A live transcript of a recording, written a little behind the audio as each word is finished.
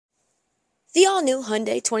The all-new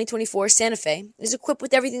Hyundai 2024 Santa Fe is equipped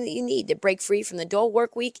with everything that you need to break free from the dull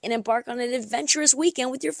work week and embark on an adventurous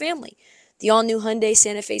weekend with your family. The all-new Hyundai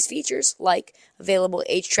Santa Fe's features, like available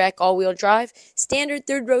H-Track all-wheel drive, standard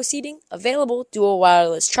third-row seating, available dual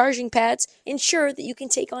wireless charging pads, ensure that you can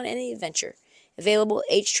take on any adventure. Available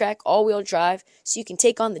H-Track all-wheel drive so you can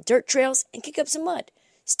take on the dirt trails and kick up some mud.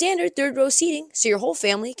 Standard third-row seating so your whole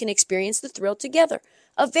family can experience the thrill together.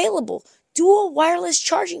 Available dual wireless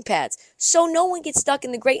charging pads so no one gets stuck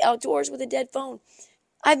in the great outdoors with a dead phone.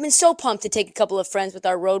 I've been so pumped to take a couple of friends with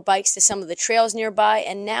our road bikes to some of the trails nearby,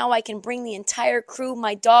 and now I can bring the entire crew,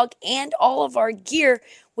 my dog, and all of our gear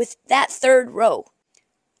with that third row.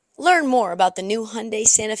 Learn more about the new Hyundai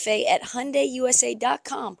Santa Fe at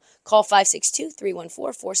HyundaiUSA.com. Call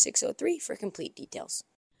 562-314-4603 for complete details.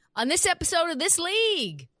 On this episode of This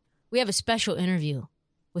League, we have a special interview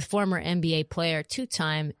with former NBA player,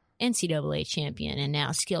 two-time NCAA champion, and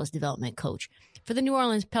now skills development coach for the New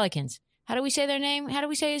Orleans Pelicans. How do we say their name? How do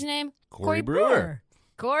we say his name? Corey Brewer.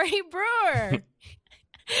 Corey Brewer.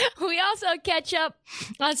 We also catch up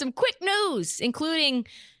on some quick news, including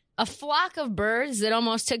a flock of birds that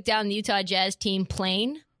almost took down the Utah Jazz team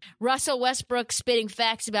plane. Russell Westbrook spitting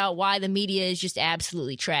facts about why the media is just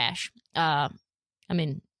absolutely trash. In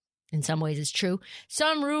some ways it's true.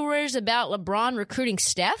 Some rumors about LeBron recruiting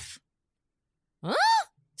Steph. Huh?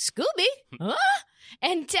 Scooby? Huh?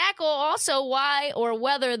 And tackle also why or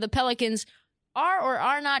whether the Pelicans are or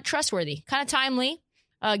are not trustworthy. Kind of timely,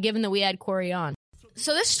 given that we had Corey on.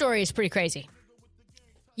 So this story is pretty crazy.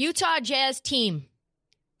 Utah Jazz team,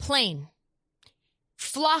 plane,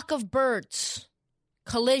 flock of birds,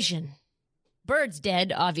 collision. Birds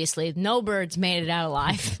dead, obviously. No birds made it out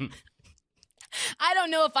alive. I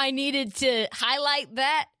don't know if I needed to highlight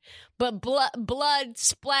that, but blood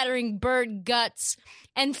splattering bird guts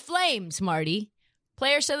and flames, Marty.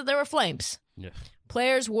 Players said that there were flames. Yeah.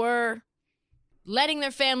 Players were letting their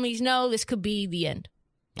families know this could be the end.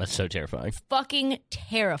 That's so terrifying. Fucking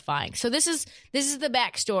terrifying. So this is the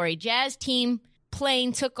backstory. Jazz team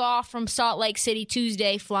plane took off from Salt Lake City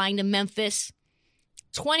Tuesday, flying to Memphis.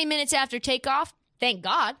 20 minutes after takeoff, thank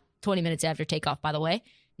God, 20 minutes after takeoff, by the way,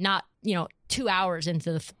 not, 2 hours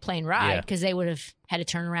into the plane ride, because they would have had to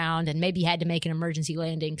turn around and maybe had to make an emergency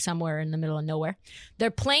landing somewhere in the middle of nowhere. Their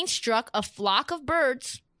plane struck a flock of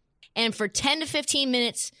birds, and for 10 to 15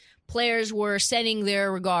 minutes, players were sending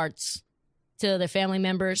their regards to their family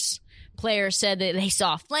members. Players said that they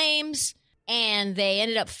saw flames, and they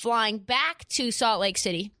ended up flying back to Salt Lake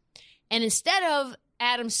City. And instead of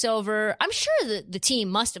Adam Silver, I'm sure that the team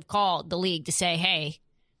must have called the league to say, hey,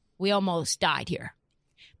 we almost died here.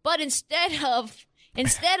 But instead of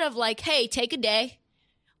like, hey, take a day,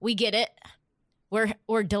 we get it.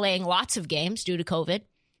 We're delaying lots of games due to COVID.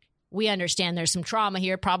 We understand there's some trauma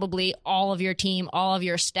here. Probably all of your team, all of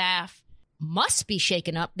your staff must be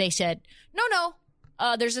shaken up. They said, no,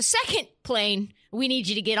 there's a second plane. We need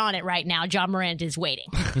you to get on it right now. John Morant is waiting.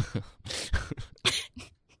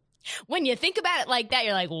 When you think about it like that,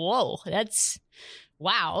 you're like, whoa,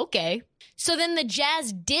 wow, okay. So then the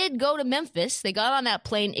Jazz did go to Memphis. They got on that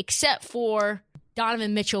plane, except for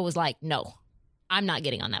Donovan Mitchell was like, no, I'm not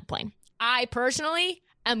getting on that plane. I personally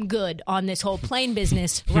am good on this whole plane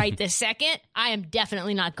business right this second. I am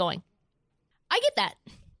definitely not going. I get that.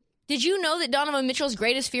 Did you know that Donovan Mitchell's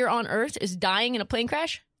greatest fear on earth is dying in a plane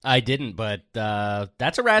crash? I didn't, but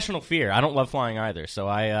that's a rational fear. I don't love flying either, so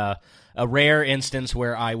a rare instance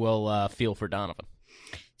where I will feel for Donovan.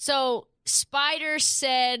 So Spider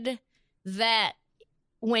said that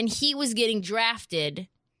when he was getting drafted,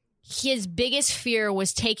 his biggest fear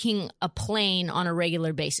was taking a plane on a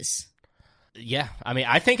regular basis. Yeah,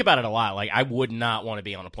 I think about it a lot. Like, I would not want to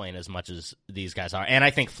be on a plane as much as these guys are. And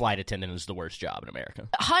I think flight attendant is the worst job in America.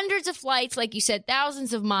 Hundreds of flights, like you said,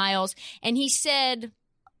 thousands of miles. And he said,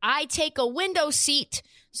 I take a window seat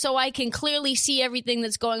so I can clearly see everything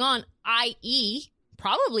that's going on, i.e.,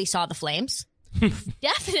 probably saw the flames,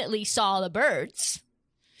 definitely saw the birds,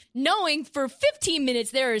 knowing for 15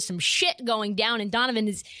 minutes there is some shit going down, and Donovan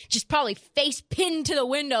is just probably face pinned to the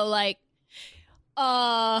window like,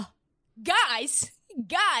 guys,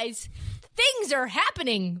 things are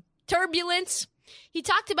happening. Turbulence. He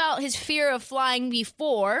talked about his fear of flying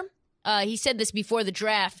before. He said this before the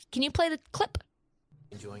draft. Can you play the clip?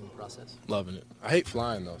 Enjoying the process? Loving it. I hate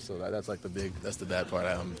flying, though, so that's the bad part.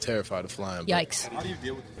 I'm terrified of flying. Yikes. How do you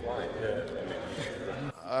deal with the flying?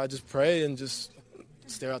 I just pray and just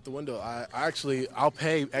stare out the window. I'll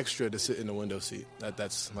pay extra to sit in the window seat.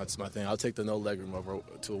 That's my thing. I'll take the no legroom over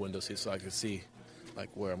to a window seat so I can see like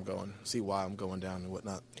where I'm going, see why I'm going down and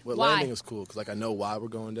whatnot. But why? Landing is cool because like I know why we're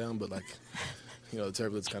going down, but like the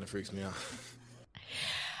turbulence kind of freaks me out.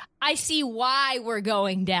 I see why we're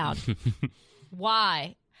going down.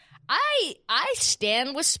 Why? I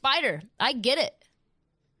stand with Spider. I get it.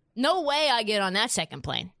 No way I get on that second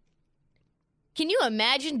plane. Can you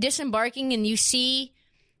imagine disembarking and you see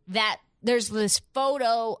that there's this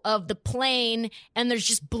photo of the plane and there's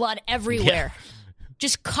just blood everywhere? Yeah.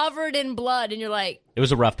 Just covered in blood, and you're like... It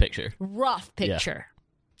was a rough picture. Rough picture.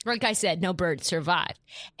 Yeah. Like I said, no bird survived.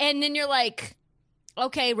 And then you're like,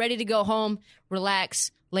 okay, ready to go home,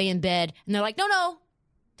 relax, lay in bed. And they're like, no,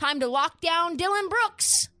 time to lock down Dylan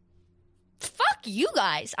Brooks. Fuck you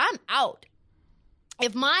guys. I'm out.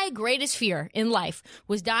 If my greatest fear in life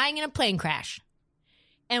was dying in a plane crash,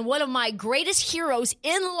 and one of my greatest heroes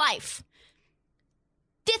in life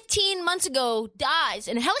 15 months ago dies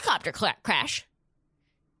in a helicopter crash,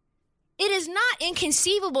 it is not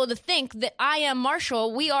inconceivable to think that I am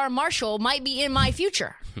Marshall, we are Marshall, might be in my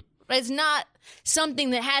future. It's not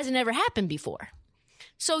something that hasn't ever happened before.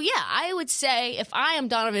 So, yeah, I would say if I am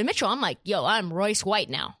Donovan Mitchell, I'm like, yo, I'm Royce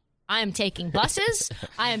White now. I am taking buses.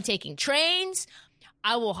 I am taking trains.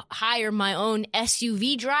 I will hire my own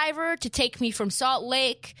SUV driver to take me from Salt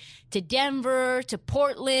Lake to Denver to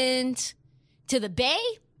Portland to the Bay.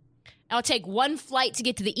 I'll take one flight to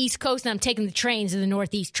get to the East Coast, and I'm taking the trains to the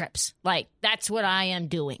Northeast trips. Like, that's what I am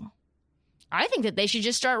doing. I think that they should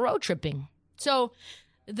just start road tripping. So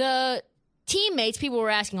the teammates, people were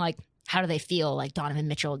asking, like, how do they feel? Like, Donovan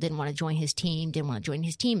Mitchell didn't want to join his team,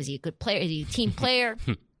 Is he a good player? Is he a team player?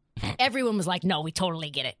 Everyone was like, no, we totally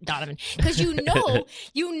get it, Donovan. Because you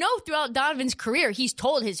know throughout Donovan's career, he's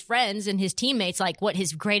told his friends and his teammates, like, what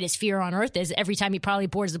his greatest fear on earth is. Every time he probably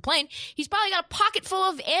boards the plane, he's probably got a pocket full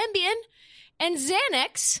of Ambien and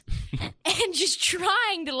Xanax and just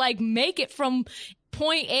trying to, like, make it from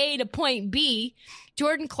point A to point B.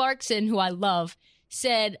 Jordan Clarkson, who I love,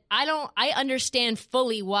 said, I understand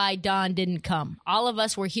fully why Don didn't come. All of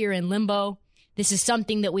us were here in limbo. This is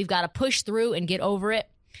something that we've got to push through and get over it.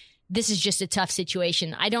 This is just a tough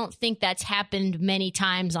situation. I don't think that's happened many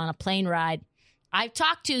times on a plane ride. I've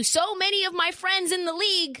talked to so many of my friends in the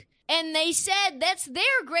league, and they said that's their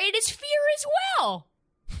greatest fear as well.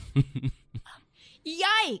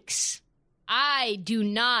 Yikes. I do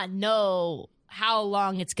not know how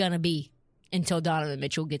long it's going to be until Donovan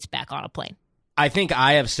Mitchell gets back on a plane. I think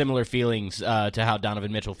I have similar feelings to how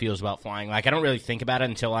Donovan Mitchell feels about flying. Like, I don't really think about it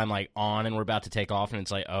until I'm, like, on and we're about to take off, and it's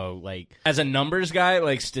like, oh, like, as a numbers guy,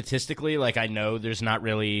 like, statistically, like, I know there's not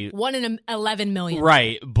really... 1 in 11 million.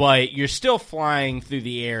 Right, but you're still flying through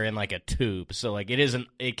the air in, like, a tube, so, like,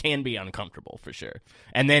 it can be uncomfortable, for sure.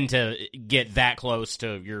 And then to get that close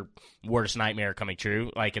to your worst nightmare coming true,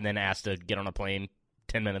 like, and then asked to get on a plane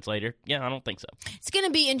 10 minutes later, yeah, I don't think so. It's going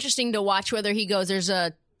to be interesting to watch whether he goes, there's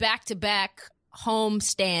a back-to-back home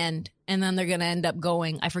stand, and then they're going to end up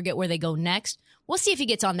going, I forget where they go next. We'll see if he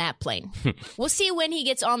gets on that plane. We'll see when he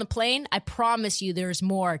gets on the plane. I promise you there's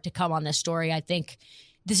more to come on this story. I think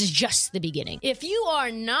this is just the beginning. If you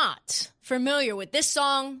are not familiar with this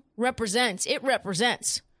song it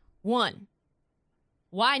represents, one,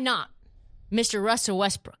 why not Mr. Russell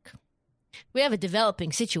Westbrook? We have a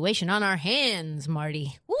developing situation on our hands,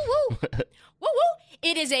 Marty. Woo-woo. Woo-woo.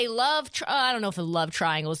 It is a I don't know if a love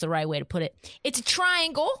triangle is the right way to put it. It's a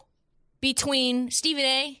triangle between Stephen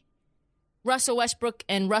A., Russell Westbrook,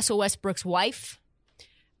 and Russell Westbrook's wife.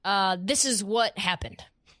 This is what happened.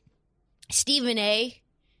 Stephen A.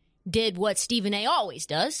 did what Stephen A. always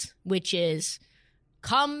does, which is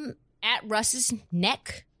come at Russ's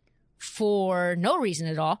neck for no reason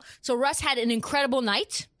at all. So Russ had an incredible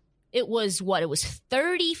night. It was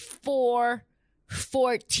 34,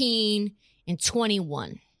 14, and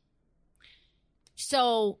 21.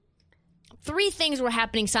 So 3 things were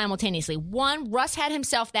happening simultaneously. One, Russ had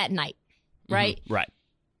himself that night, right? Mm-hmm. Right.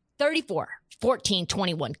 34, 14,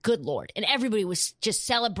 21. Good Lord. And everybody was just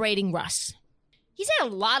celebrating Russ. He's had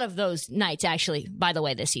a lot of those nights, actually, by the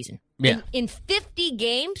way, this season. Yeah. In 50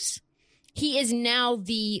 games, he is now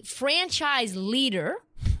the franchise leader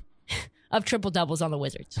of triple-doubles on the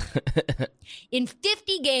Wizards. In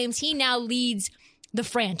 50 games, he now leads the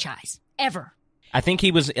franchise. Ever. I think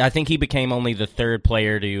he became only the third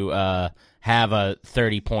player to have a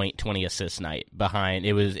 30-point, 20-assist night behind.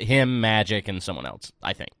 It was him, Magic, and someone else,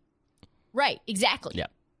 I think. Right, exactly. Yeah.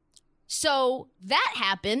 So that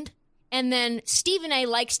happened, and then Stephen A.,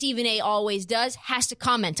 like Stephen A. always does, has to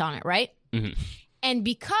comment on it, right? Mm-hmm. And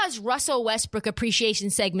because Russell Westbrook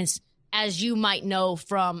appreciation segments, as you might know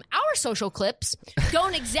from our social clips,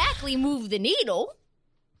 don't exactly move the needle,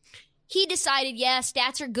 he decided, yeah,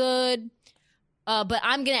 stats are good, but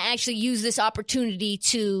I'm going to actually use this opportunity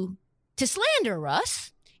to slander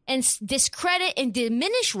Russ and discredit and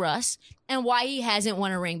diminish Russ and why he hasn't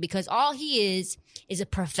won a ring, because all he is a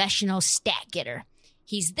professional stat getter.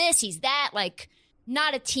 He's this, he's that, like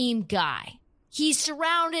not a team guy. He's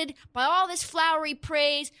surrounded by all this flowery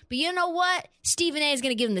praise, but you know what? Stephen A is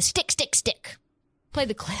going to give him the stick. Play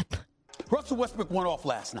the clip. Russell Westbrook went off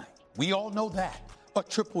last night. We all know that. A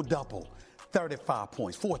triple-double. 35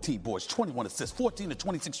 points, 14 boards, 21 assists, 14 to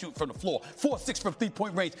 26 shooting from the floor, 4-6 from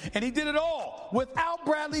three-point range, and he did it all without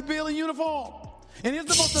Bradley Beal in uniform. And here's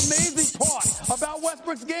the most amazing part about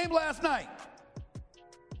Westbrook's game last night.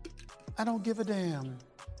 I don't give a damn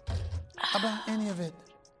about any of it.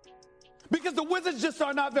 Because the Wizards just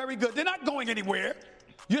are not very good. They're not going anywhere.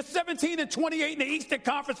 You're 17-28 in the Eastern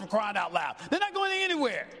Conference, for crying out loud. They're not going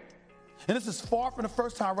anywhere. And this is far from the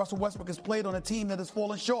first time Russell Westbrook has played on a team that has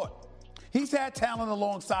fallen short. He's had talent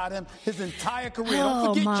alongside him his entire career.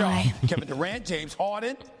 Don't forget, y'all. Kevin Durant, James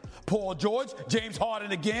Harden, Paul George, James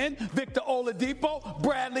Harden again, Victor Oladipo,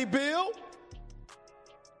 Bradley Beal.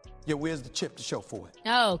 Yeah, where's the chip to show for it?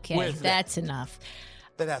 Okay, that's enough.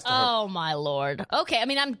 That has to hurt. Oh, my Lord. Okay, I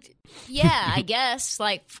mean, I guess,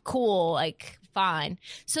 like, cool, like, fine.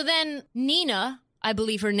 So then Nina, I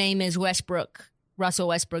believe her name is Russell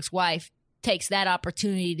Westbrook's wife, takes that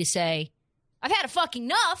opportunity to say, I've had a fucking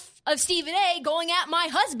enough of Stephen A going at my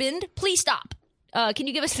husband. Please stop. Can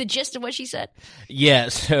you give us the gist of what she said? Yeah,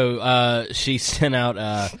 so she sent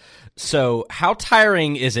out, so how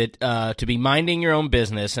tiring is it to be minding your own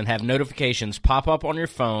business and have notifications pop up on your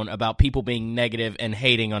phone about people being negative and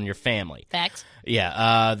hating on your family? Facts.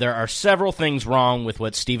 Yeah, there are several things wrong with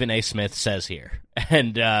what Stephen A. Smith says here.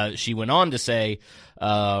 And she went on to say,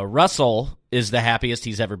 Russell is the happiest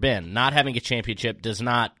he's ever been. Not having a championship does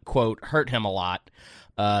not, quote, hurt him a lot.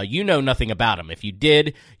 You know nothing about him. If you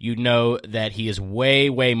did, you know that he is way,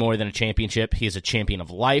 way more than a championship. He is a champion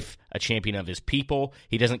of life, a champion of his people.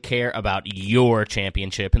 He doesn't care about your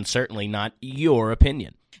championship and certainly not your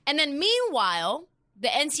opinion. And then meanwhile, the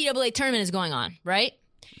NCAA tournament is going on, right?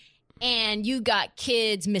 And you got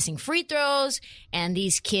kids missing free throws, and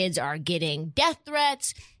these kids are getting death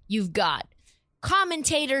threats. You've got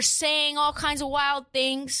commentators saying all kinds of wild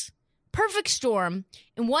things. Perfect storm.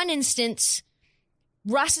 In one instance,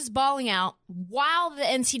 Russ is balling out while the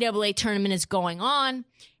NCAA tournament is going on.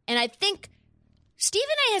 And I think Stephen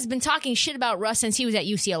A has been talking shit about Russ since he was at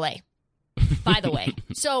UCLA, by the way.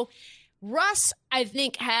 So Russ, I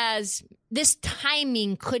think, has this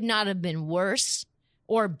timing could not have been worse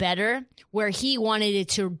or better, where he wanted it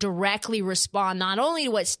to directly respond not only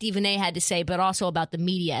to what Stephen A had to say, but also about the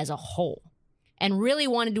media as a whole. And really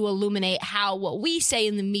wanted to illuminate how what we say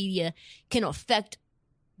in the media can affect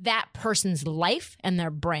that person's life and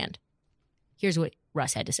their brand. Here's what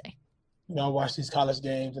Russ had to say. You know, I watch these college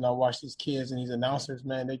games and I watch these kids and these announcers,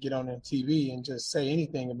 man, they get on their TV and just say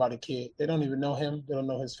anything about a kid. They don't even know him. They don't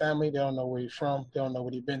know his family. They don't know where he's from. They don't know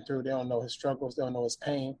what he's been through. They don't know his struggles. They don't know his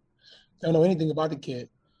pain. They don't know anything about the kid.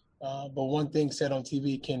 But one thing said on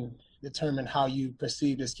TV can determine how you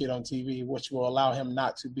perceive this kid on TV, which will allow him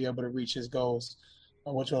not to be able to reach his goals,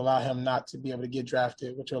 which will allow him not to be able to get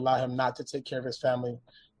drafted, which will allow him not to take care of his family,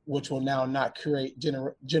 which will now not create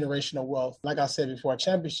generational wealth. Like I said before, a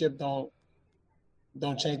championship don't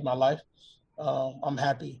change my life. I'm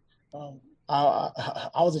happy.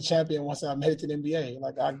 I was a champion once I made it to the NBA.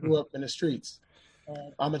 Like, I grew up in the streets.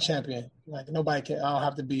 I'm a champion. Like, nobody can. I don't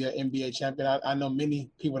have to be an NBA champion. I know many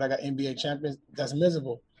people that got NBA champions that's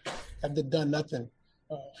miserable, have done nothing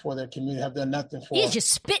for their community, have done nothing for. He's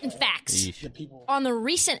just spitting facts. The people. On the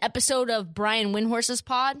recent episode of Brian Windhorse's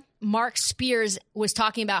pod, Mark Spears was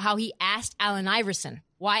talking about how he asked Allen Iverson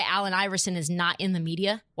why Allen Iverson is not in the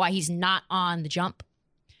media, why he's not on the jump.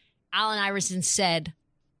 Allen Iverson said,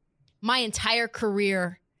 my entire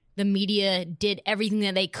career, the media did everything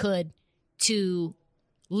that they could to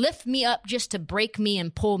lift me up just to break me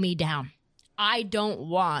and pull me down. I don't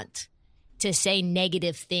want to say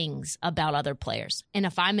negative things about other players. And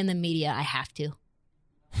if I'm in the media, I have to.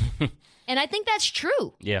 And I think that's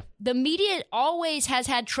true. Yeah. The media always has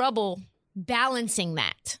had trouble balancing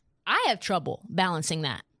that. I have trouble balancing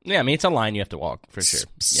that. Yeah, I mean, it's a line you have to walk, for sure.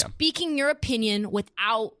 Yeah. Speaking your opinion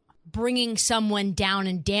without bringing someone down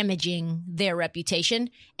and damaging their reputation.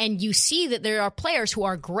 And you see that there are players who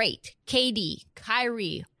are great. KD,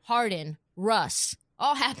 Kyrie, Harden, Russ,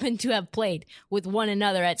 all happen to have played with one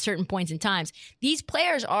another at certain points in times. These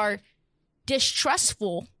players are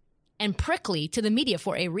distrustful and prickly to the media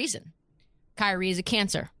for a reason. Kyrie is a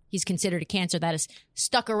cancer. he's considered a cancer that has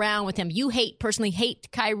stuck around with him. You personally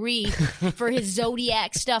hate Kyrie for his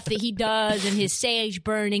Zodiac stuff that he does and his sage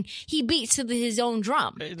burning. He beats to his own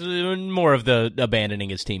drum. More of the abandoning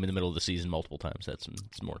his team in the middle of the season multiple times. It's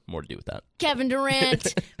more to do with that. Kevin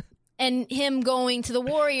Durant and him going to the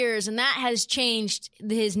Warriors, and that has changed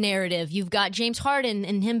his narrative. You've got James Harden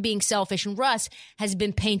and him being selfish, and Russ has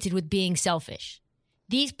been painted with being selfish.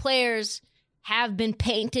 These players have been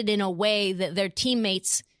painted in a way that their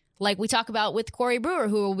teammates, like we talk about with Corey Brewer,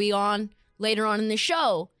 who will be on later on in the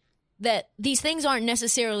show, that these things aren't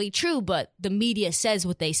necessarily true, but the media says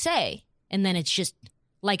what they say. And then it's just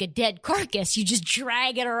like a dead carcass. You just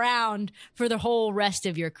drag it around for the whole rest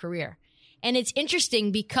of your career. And it's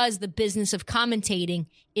interesting because the business of commentating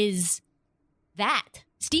is that.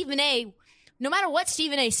 Stephen A., no matter what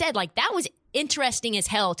Stephen A. said, like that was interesting as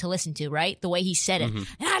hell to listen to, right? The way he said it. And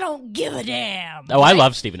I don't give a damn. Oh, right? I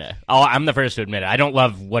love Stephen A. Oh, I'm the first to admit it. I don't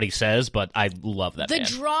love what he says, but I love that man.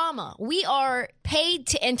 Drama. We are paid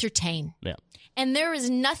to entertain. Yeah. And there is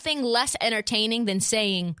nothing less entertaining than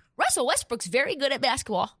saying, Russell Westbrook's very good at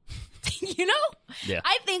basketball. You know? Yeah.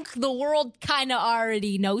 I think the world kind of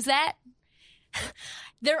already knows that.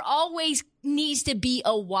 There always needs to be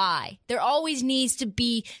a why. There always needs to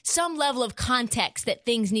be some level of context that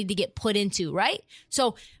things need to get put into, right?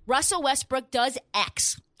 So Russell Westbrook does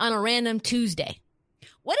X on a random Tuesday.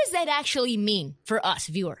 What does that actually mean for us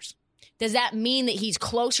viewers? Does that mean that he's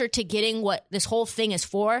closer to getting what this whole thing is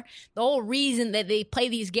for? The whole reason that they play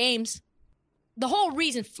these games,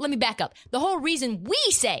 let me back up. The whole reason we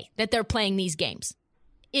say that they're playing these games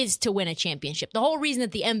is to win a championship. The whole reason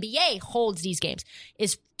that the NBA holds these games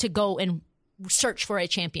is to go and search for a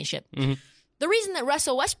championship. Mm-hmm. The reason that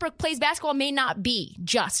Russell Westbrook plays basketball may not be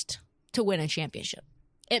just to win a championship.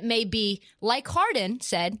 It may be, like Harden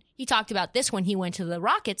said, he talked about this when he went to the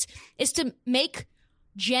Rockets, is to make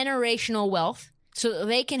generational wealth so that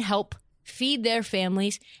they can help feed their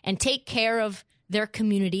families and take care of their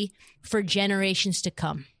community for generations to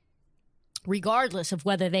come, regardless of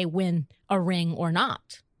whether they win a ring or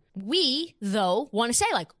not. We, though, want to say,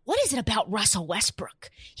 like, what is it about Russell Westbrook?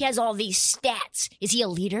 He has all these stats. Is he a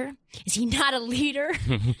leader? Is he not a leader?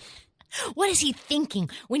 What is he thinking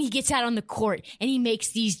when he gets out on the court and he makes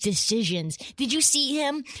these decisions? Did you see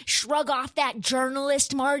him shrug off that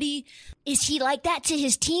journalist, Marty? Is he like that to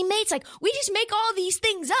his teammates? Like, we just make all these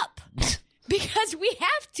things up because we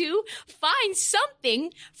have to find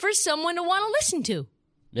something for someone to want to listen to.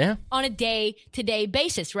 Yeah. On a day-to-day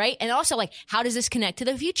basis, right? And also, like, how does this connect to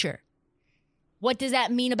the future? What does that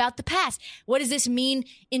mean about the past? What does this mean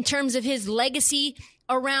in terms of his legacy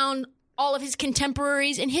around all of his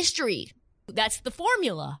contemporaries in history? That's the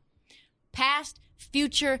formula. Past,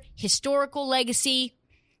 future, historical legacy.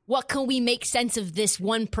 What can we make sense of this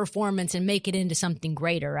one performance and make it into something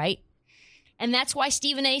greater, right? And that's why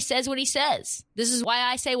Stephen A. says what he says. This is why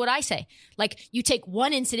I say what I say. Like, you take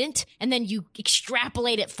one incident and then you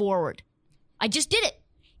extrapolate it forward. I just did it.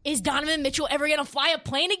 Is Donovan Mitchell ever going to fly a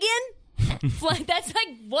plane again? That's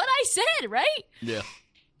like what I said, right? Yeah.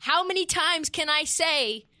 How many times can I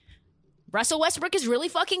say Russell Westbrook is really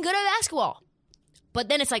fucking good at basketball? But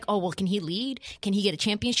then it's like, oh, well, can he lead? Can he get a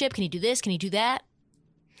championship? Can he do this? Can he do that?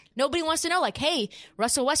 Nobody wants to know, like, hey,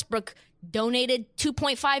 Russell Westbrook donated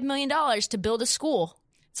 $2.5 million to build a school.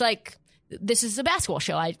 It's like, this is a basketball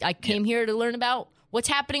show. I came here to learn about what's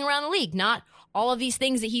happening around the league, not all of these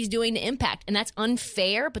things that he's doing to impact. And that's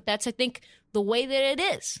unfair, but that's, I think, the way that it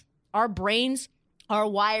is. Our brains are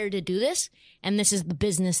wired to do this, and this is the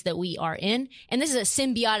business that we are in. And this is a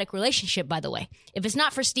symbiotic relationship, by the way. If it's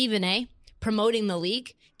not for Stephen A. promoting the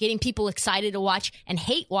league, getting people excited to watch and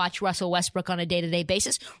hate watch Russell Westbrook on a day-to-day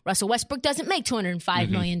basis, Russell Westbrook doesn't make $205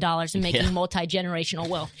 million and making multi-generational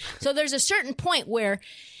wealth. So there's a certain point where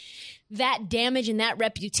that damage and that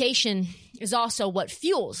reputation is also what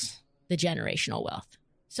fuels the generational wealth.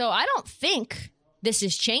 So I don't think this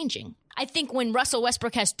is changing. I think when Russell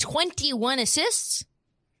Westbrook has 21 assists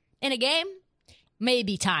in a game,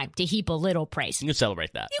 maybe time to heap a little praise. You can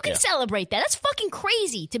celebrate that. You can celebrate that. That's fucking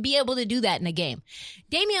crazy to be able to do that in a game.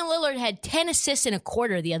 Damian Lillard had 10 assists in a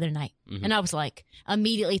quarter the other night. Mm-hmm. And I was like,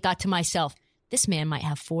 immediately thought to myself, this man might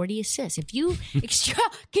have 40 assists. If you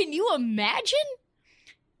can you imagine?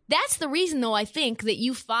 That's the reason, though, I think that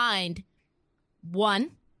you find,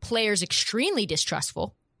 one, players extremely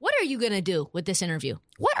distrustful. What are you going to do with this interview?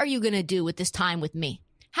 What are you going to do with this time with me?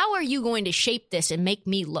 How are you going to shape this and make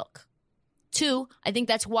me look? Two, I think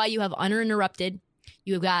that's why you have Uninterrupted.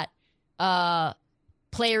 You've got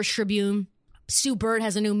Players Tribune. Sue Bird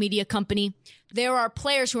has a new media company. There are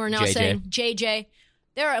players who are now saying, JJ,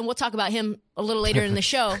 and we'll talk about him a little later in the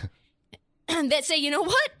show, that say, you know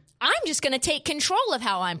what? I'm just going to take control of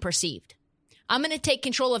how I'm perceived. I'm going to take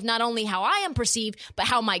control of not only how I am perceived, but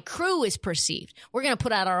how my crew is perceived. We're going to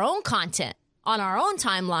put out our own content on our own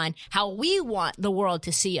timeline, how we want the world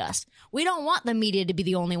to see us. We don't want the media to be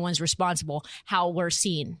the only ones responsible how we're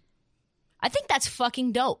seen. I think that's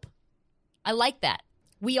fucking dope. I like that.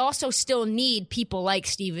 We also still need people like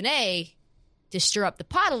Stephen A. to stir up the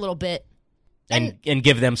pot a little bit. And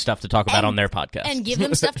give them stuff to talk about on their podcast. And give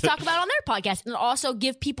them stuff to talk about on their podcast. And also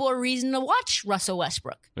give people a reason to watch Russell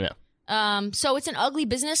Westbrook. Yeah. So it's an ugly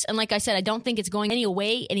business. And like I said, I don't think it's going any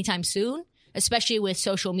away anytime soon, especially with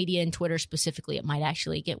social media and Twitter specifically. It might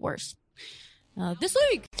actually get worse. This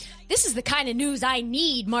week, this is the kind of news I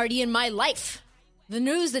need, Marty, in my life. The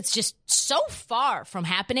news that's just so far from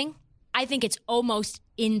happening. I think it's almost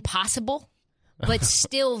impossible, but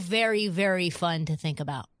still very, very fun to think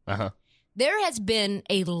about. Uh-huh. There has been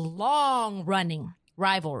a long-running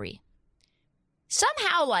rivalry.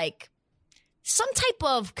 Somehow, like, some type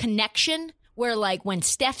of connection where, like, when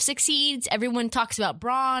Steph succeeds, everyone talks about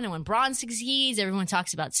Bron, and when Bron succeeds, everyone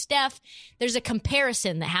talks about Steph. There's a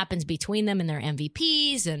comparison that happens between them and their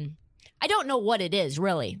MVPs, and I don't know what it is,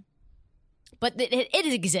 really. But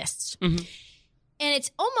it exists. Mm-hmm. And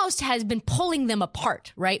it's almost has been pulling them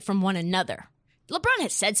apart, right, from one another. LeBron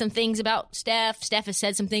has said some things about Steph. Steph has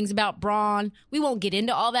said some things about Bron. We won't get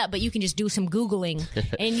into all that, but you can just do some Googling,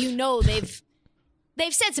 and you know they've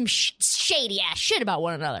said some shady-ass shit about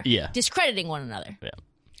one another. Yeah. Discrediting one another. Yeah.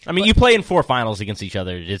 I mean, you play in 4 finals against each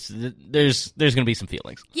other. There's going to be some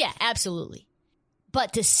feelings. Yeah, absolutely.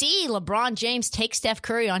 But to see LeBron James take Steph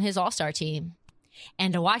Curry on his All-Star team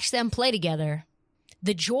and to watch them play together,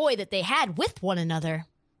 the joy that they had with one another,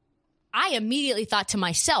 I immediately thought to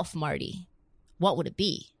myself, Marty, what would it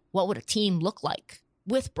be? What would a team look like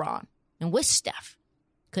with Bron and with Steph?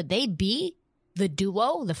 Could they be the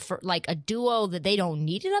duo, like a duo that they don't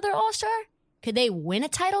need another All-Star? Could they win a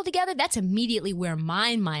title together? That's immediately where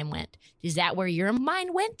my mind went. Is that where your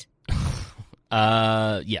mind went?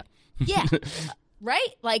 Yeah. Yeah. Right?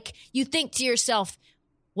 Like, you think to yourself,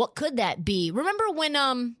 what could that be? Remember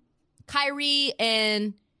when Kyrie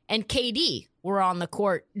and KD were on the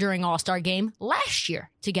court during All-Star game last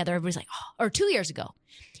year together? Everybody's like, oh, or 2 years ago.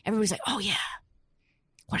 Everybody's like, oh, yeah.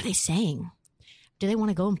 What are they saying? Do they want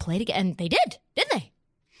to go and play together? And they did, didn't they?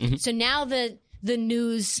 Mm-hmm. So now the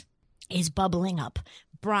news is bubbling up.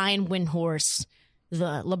 Brian Windhorst,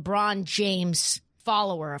 the LeBron James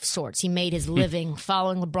follower of sorts. He made his living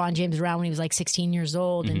following LeBron James around when he was like 16 years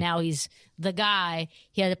old, and now he's the guy.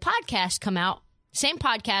 He had a podcast come out, same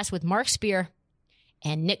podcast with Mark Spear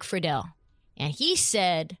and Nick Friedel. And he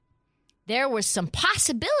said there was some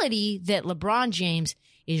possibility that LeBron James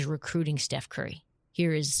is recruiting Steph Curry.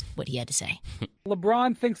 Here is what he had to say.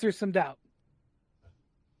 LeBron thinks there's some doubt.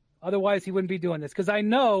 Otherwise, he wouldn't be doing this. Because I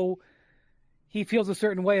know he feels a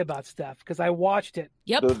certain way about Steph. Because I watched it.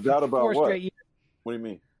 Yep. There's doubt about 4 what? straight years. What do you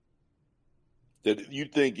mean? That you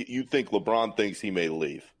think LeBron thinks he may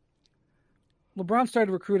leave? LeBron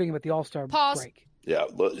started recruiting him at the All-Star break. Yeah,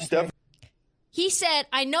 Steph. He said,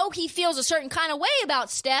 I know he feels a certain kind of way about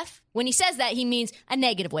Steph. When he says that, he means a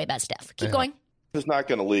negative way about Steph. Keep going. He's not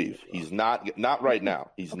going to leave. He's not right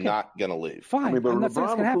now. He's not going to leave. Fine. I mean, but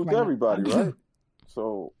LeBron recruits everybody, right?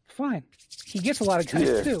 So fine. He gets a lot of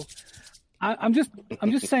guys too. I'm just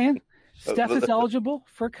saying. Steph is eligible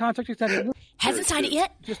for a contract extension. Hasn't signed it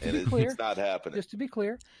yet. Just to be clear, it's not happening. Just to be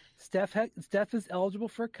clear, Steph is eligible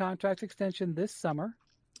for a contract extension this summer.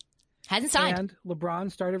 Hasn't signed. And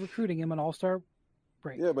LeBron started recruiting him on All-Star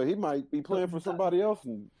break. Yeah, but he might be playing for somebody else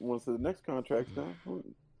and once the next contract's done.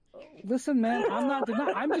 Listen, man,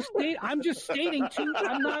 I'm just stating too.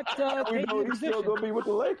 I'm not taking a He's still gonna be with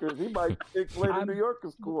the Lakers. He might think Lady New York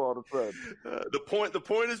is cool all of a sudden. The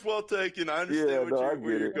point is well taken. I understand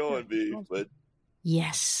where you're going, B. But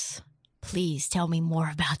yes, please tell me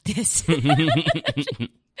more about this.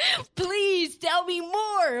 Please tell me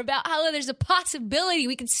more about how there's a possibility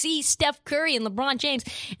we could see Steph Curry and LeBron James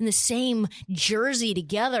in the same jersey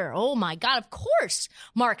together. Oh my God! Of course,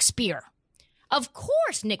 Mark Spear. Of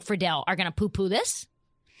course, Nick Friedel are going to poo-poo this.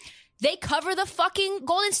 They cover the fucking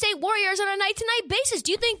Golden State Warriors on a night-to-night basis.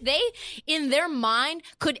 Do you think they, in their mind,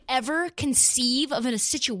 could ever conceive of a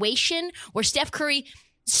situation where Steph Curry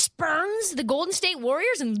spurns the Golden State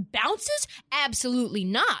Warriors and bounces? Absolutely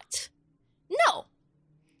not. No.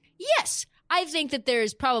 Yes, I think that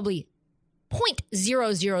there's probably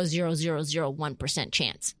 0.00001%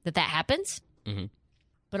 chance that happens. Mm-hmm.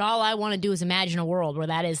 But all I want to do is imagine a world where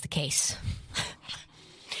that is the case.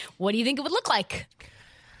 What do you think it would look like?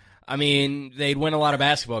 I mean, they'd win a lot of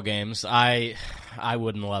basketball games. I I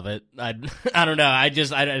wouldn't love it. I don't know.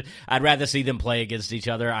 I'd rather see them play against each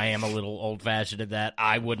other. I am a little old-fashioned at that.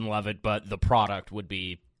 I wouldn't love it, but the product would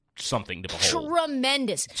be something to behold.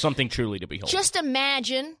 Tremendous. Something truly to behold. Just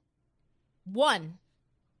imagine, one,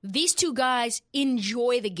 these two guys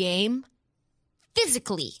enjoy the game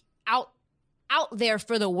physically out there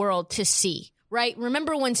for the world to see, right?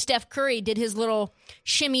 Remember when Steph Curry did his little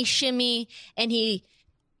shimmy and he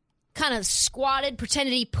kind of squatted,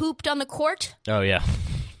 pretended he pooped on the court? Oh, yeah.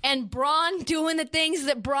 And Bron doing the things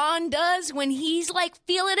that Bron does when he's, like,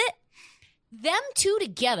 feeling it? Them two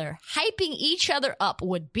together, hyping each other up,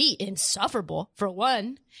 would be insufferable, for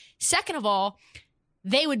one. Second of all,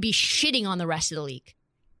 they would be shitting on the rest of the league.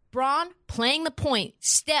 Bron playing the point,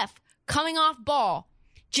 Steph coming off ball,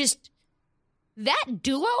 just that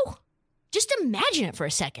duo, just imagine it for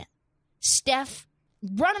a second. Steph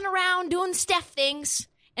running around doing Steph things,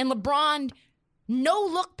 and LeBron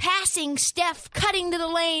no-look passing, Steph cutting to the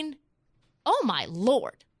lane. Oh, my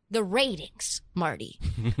Lord. The ratings, Marty.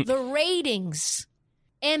 The ratings.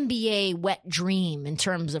 NBA wet dream in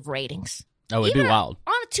terms of ratings. Oh, it'd be wild.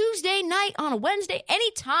 On a Tuesday night, on a Wednesday,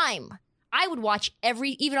 anytime. I would watch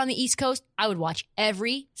even on the East Coast, I would watch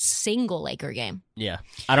every single Laker game. Yeah.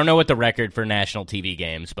 I don't know what the record for national TV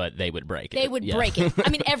games, but they would break it. They would break it. I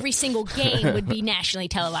mean, every single game would be nationally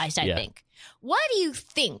televised, I think. What do you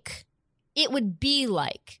think it would be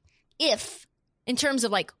like if, in terms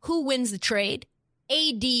of like who wins the trade,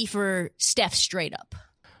 AD for Steph straight up?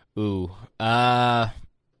 Ooh. I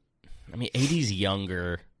mean, AD's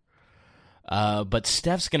younger. But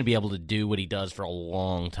Steph's going to be able to do what he does for a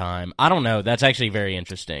long time. I don't know. That's actually very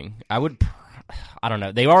interesting. I don't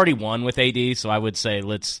know. They already won with AD, so I would say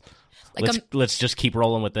let's just keep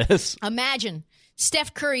rolling with this. Imagine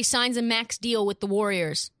Steph Curry signs a max deal with the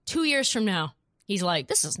Warriors 2 years from now. He's like,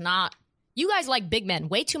 this is not. You guys like big men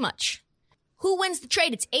way too much. Who wins the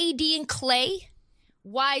trade? It's AD and Clay,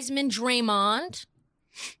 Wiseman, Draymond.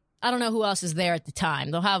 I don't know who else is there at the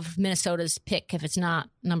time. They'll have Minnesota's pick if it's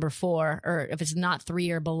not number 4 or if it's not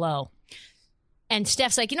 3 or below. And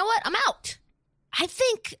Steph's like, you know what? I'm out. I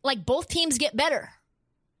think like both teams get better.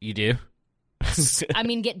 You do? I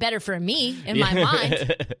mean, get better for me in my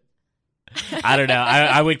mind. I don't know.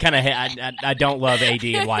 I would kind of. I don't love AD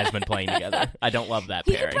and Wiseman playing together. I don't love that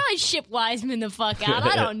You pairing. could probably ship Wiseman the fuck out.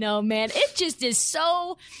 I don't know, man. It just is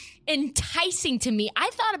so enticing to me.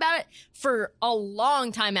 I thought about it for a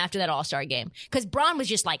long time after that All-Star game because Bron was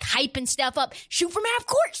just like hyping Steph up. Shoot from half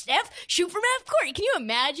court, Steph. Shoot from half court. Can you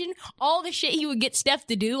imagine all the shit he would get Steph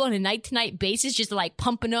to do on a night-to-night basis, just like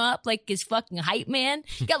pumping up like his fucking hype man?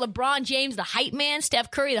 You got LeBron James, the hype man,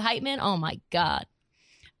 Steph Curry, the hype man. Oh my God.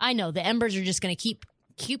 I know the embers are just going to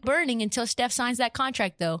keep burning until Steph signs that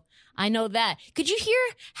contract, though. I know that. Could you hear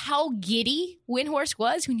how giddy Windhorst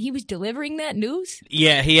was when he was delivering that news?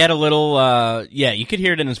 Yeah, he had a little, you could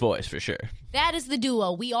hear it in his voice for sure. That is the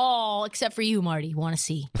duo we all, except for you, Marty, want to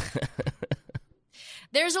see.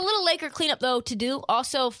 There's a little Laker cleanup, though, to do.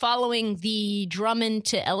 Also, following the Drummond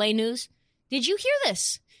to L.A. news. Did you hear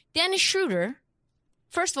this? Dennis Schroeder,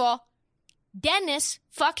 first of all, Dennis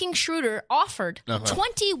fucking Schroeder offered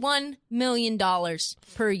 $21 million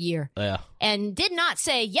per year. Yeah. And did not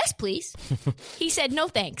say, yes, please. He said, no,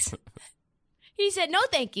 thanks. He said, no,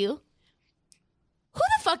 thank you. Who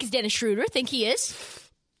the fuck is Dennis Schroeder think he is?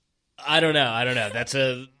 I don't know. That's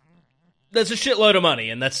a shitload of money,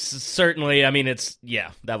 and that's certainly, I mean,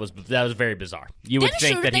 that was very bizarre. You would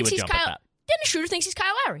think that he would jump at that. Dennis Schroeder thinks he's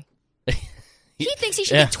Kyle Lowry. He thinks he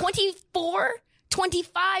should get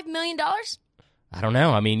 $25 million? I don't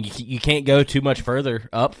know. I mean, you can't go too much further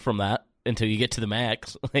up from that until you get to the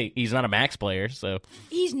max. Like, he's not a max player, so.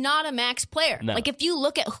 He's not a max player. No. Like, if you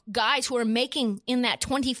look at guys who are making in that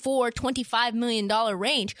 $24, $25 million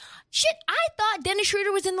range, shit, I thought Dennis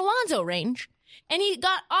Schroeder was in the Lonzo range. And he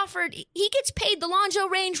got offered, he gets paid the Lonzo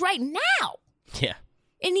range right now. Yeah.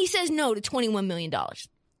 And he says no to $21 million.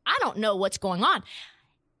 I don't know what's going on.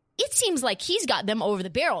 It seems like he's got them over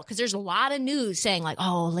the barrel because there's a lot of news saying like,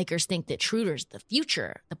 oh, Lakers think that Schroeder's the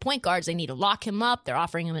future. The point guards, they need to lock him up. They're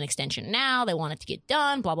offering him an extension now. They want it to get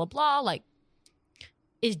done, blah, blah, blah. Like,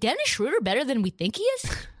 is Dennis Schroeder better than we think he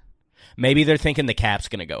is? Maybe they're thinking the cap's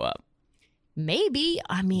going to go up. Maybe.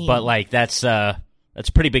 I mean. But, like, that's a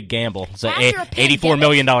pretty big gamble. It's an $84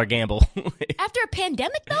 million gamble. After a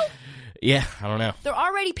pandemic, though? Yeah, I don't know. They're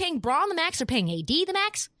already paying Braun the max. They're paying AD the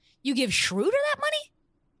max. You give Schroeder that money?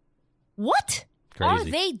 What are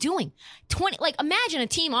they doing? Imagine a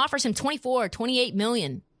team offers him 24 or 28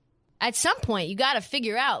 million. At some point, you got to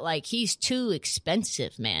figure out, like, he's too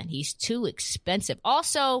expensive, man. He's too expensive.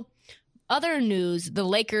 Also, other news, the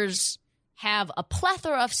Lakers have a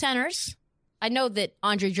plethora of centers. I know that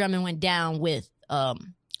Andre Drummond went down with a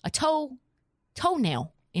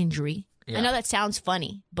toenail injury. Yeah. I know that sounds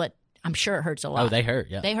funny, but I'm sure it hurts a lot. Oh, they hurt,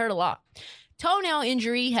 yeah. They hurt a lot. Toenail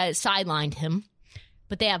injury has sidelined him,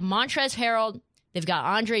 but they have Montrezl Harrell, they've got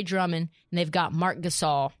Andre Drummond, and they've got Marc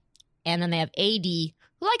Gasol, and then they have AD,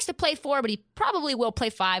 who likes to play 4, but he probably will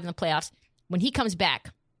play 5 in the playoffs when he comes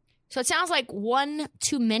back. So it sounds like one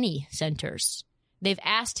too many centers. They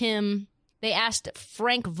asked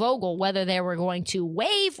Frank Vogel whether they were going to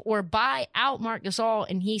waive or buy out Marc Gasol,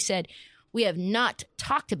 and he said, we have not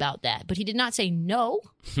talked about that. But he did not say no.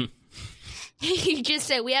 He just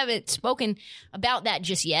said, we haven't spoken about that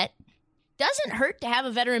just yet. Doesn't hurt to have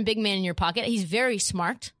a veteran big man in your pocket. He's very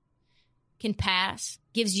smart, can pass,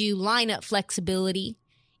 gives you lineup flexibility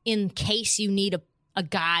in case you need a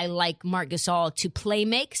guy like Marc Gasol to play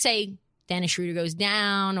make. Say Dennis Schroeder goes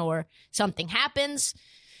down or something happens.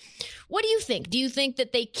 What do you think? Do you think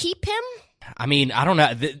that they keep him? I mean, I don't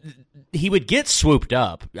know. He would get swooped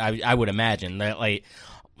up, I would imagine. That, like,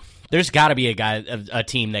 there's got to be a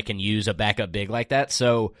team that can use a backup big like that.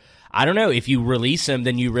 So I don't know. If you release him,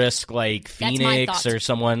 then you risk like Phoenix or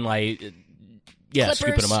someone like, Clippers.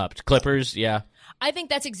 Scooping him up. Clippers, yeah. I think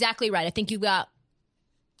that's exactly right. I think you've got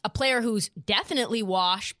a player who's definitely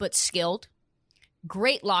washed but skilled.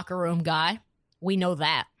 Great locker room guy. We know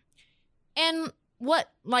that. And what,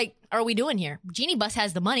 are we doing here? Jeannie Buss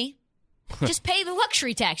has the money. Just pay the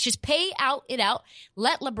luxury tax. Just pay it out.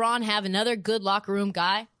 Let LeBron have another good locker room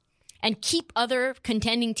guy and keep other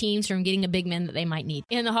contending teams from getting a big man that they might need.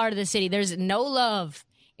 In the heart of the city, there's no love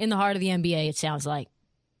in the heart of the NBA, it sounds like.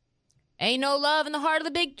 Ain't no love in the heart of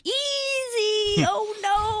the Big Easy. Oh,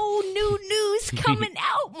 no. New news coming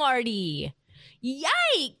out, Marty.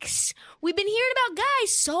 Yikes. We've been hearing about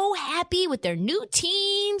guys so happy with their new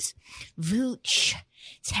teams. Vooch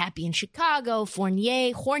is happy in Chicago.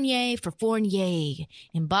 Fournier for Fournier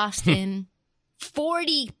in Boston.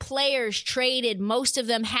 40 players traded, most of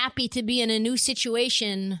them happy to be in a new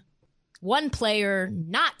situation. One player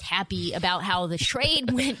not happy about how the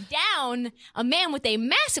trade went down. A man with a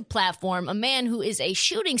massive platform, a man who is a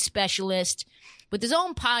shooting specialist with his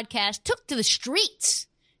own podcast, took to the streets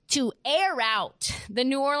to air out the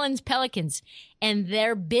New Orleans Pelicans and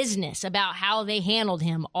their business about how they handled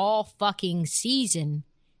him all fucking season.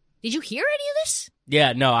 Did you hear any of this?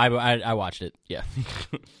 Yeah, no, I watched it. Yeah.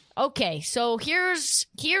 Okay, so here's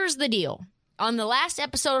the deal. On the last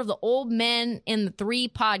episode of the Old Men in the Three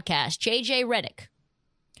podcast, JJ Redick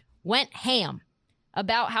went ham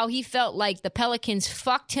about how he felt like the Pelicans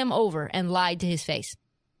fucked him over and lied to his face.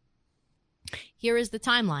 Here is the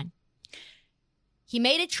timeline. He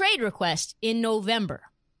made a trade request in November.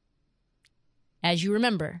 As you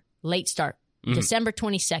remember, late start. Mm-hmm. December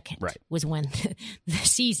 22nd was when the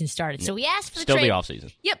season started. So he asked for the trade. Still the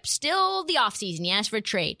offseason. Yep, still the offseason. He asked for a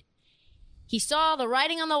trade. He saw the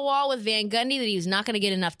writing on the wall with Van Gundy that he was not going to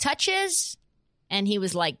get enough touches. And he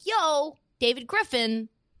was like, yo, David Griffin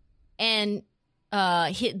and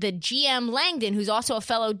the GM Langdon, who's also a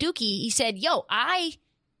fellow Dookie, he said, yo, I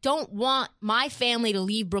don't want my family to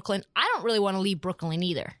leave Brooklyn. I don't really want to leave Brooklyn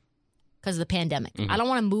either because of the pandemic. Mm-hmm. I don't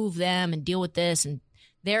want to move them and deal with this. And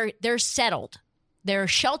they're settled. They're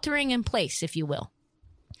sheltering in place, if you will.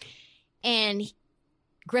 And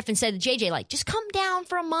Griffin said to JJ, like, just come down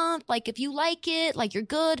for a month. Like, if you like it, like, you're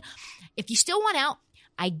good. If you still want out,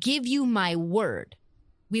 I give you my word.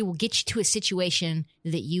 We will get you to a situation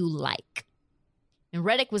that you like. And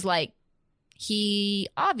Redick was like, he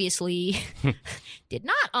obviously did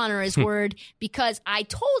not honor his word because I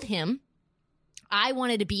told him I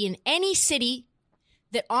wanted to be in any city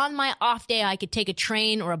that on my off day I could take a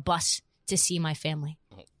train or a bus to see my family.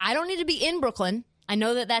 I don't need to be in Brooklyn. I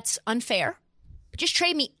know that that's unfair. But just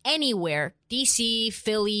trade me anywhere. DC,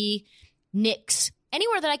 Philly, Knicks,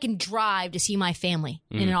 anywhere that I can drive to see my family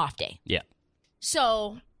in an off day. Yeah.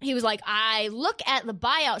 So he was like, I look at the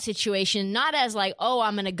buyout situation not as like, oh,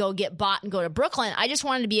 I'm going to go get bought and go to Brooklyn. I just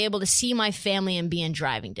wanted to be able to see my family and be in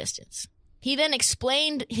driving distance. He then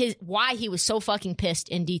explained why he was so fucking pissed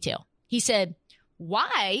in detail. He said,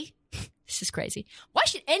 why? This is crazy. Why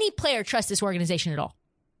should any player trust this organization at all?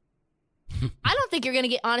 I don't think you're going to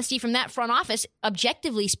get honesty from that front office,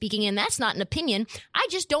 objectively speaking, and that's not an opinion. I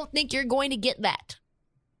just don't think you're going to get that.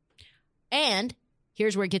 And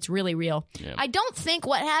here's where it gets really real. Yeah. I don't think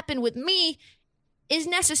what happened with me is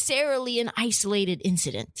necessarily an isolated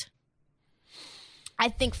incident. I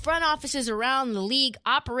think front offices around the league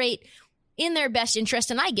operate in their best interest,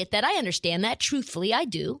 and I get that. I understand that. Truthfully, I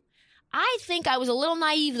do. I think I was a little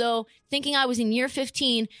naive, though, thinking I was in year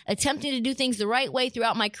 15, attempting to do things the right way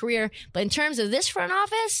throughout my career. But in terms of this front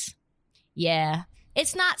office, yeah,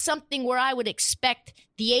 It's not something where I would expect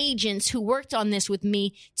the agents who worked on this with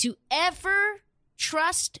me to ever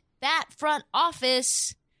trust that front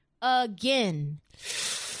office again.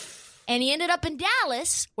 And he ended up in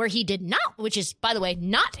Dallas, where he did not, which is, by the way,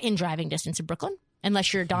 not in driving distance of Brooklyn,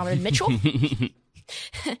 unless you're Donovan Mitchell.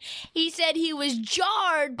 He said he was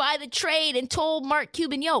jarred by the trade and told Mark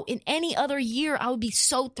Cuban, yo, in any other year, I would be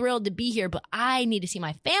so thrilled to be here, but I need to see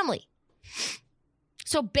my family.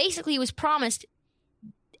 So basically, he was promised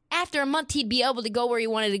after a month he'd be able to go where he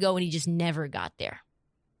wanted to go, and he just never got there.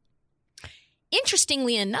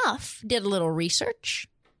 Interestingly enough, did a little research.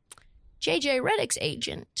 J.J. Redick's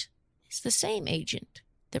agent is the same agent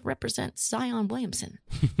that represents Zion Williamson.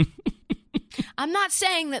 I'm not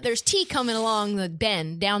saying that there's tea coming along the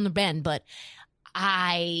bend, down the bend, but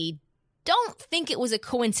I don't think it was a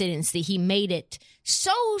coincidence that he made it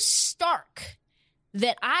so stark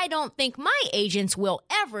that I don't think my agents will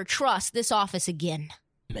ever trust this office again.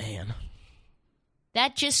 Man.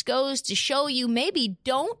 That just goes to show you, maybe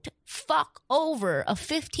don't fuck over a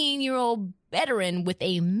 15-year-old veteran with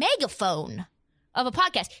a megaphone of a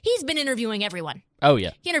podcast. He's been interviewing everyone. Oh,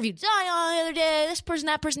 yeah. He interviewed Zion the other day, this person,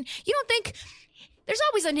 that person. You don't think there's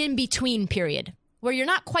always an in-between period where you're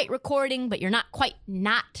not quite recording, but you're not quite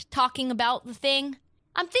not talking about the thing?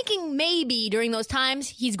 I'm thinking maybe during those times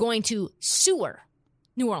he's going to sewer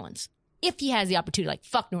New Orleans. If he has the opportunity, like,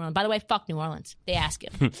 fuck New Orleans. By the way, fuck New Orleans. They ask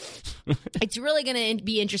him. It's really going to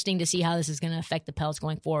be interesting to see how this is going to affect the Pels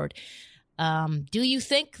going forward. Do you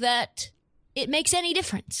think that it makes any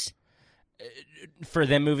difference? For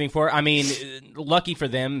them moving forward? I mean, lucky for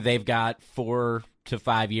them, they've got 4 to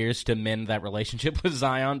 5 years to mend that relationship with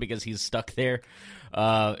Zion because he's stuck there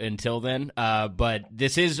until then. But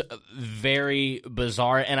this is very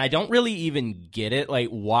bizarre, and I don't really even get it. Like,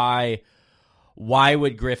 why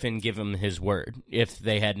would Griffin give him his word if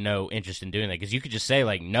they had no interest in doing that? Because you could just say,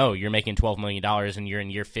 like, no, you're making $12 million and you're in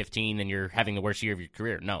year 15 and you're having the worst year of your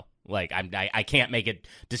career. No. Like, I can't make a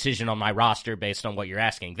decision on my roster based on what you're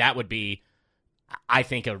asking. That would be, I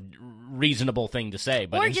think, a reasonable thing to say.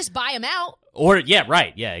 But or just buy him out. Or, yeah,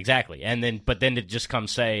 right. Yeah, exactly. But then to just come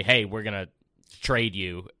say, hey, we're going to trade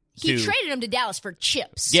you. He traded him to Dallas for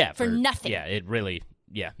chips. Yeah. For nothing. Yeah, it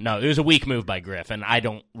was a weak move by Griff, and I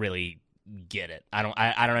don't really get it. I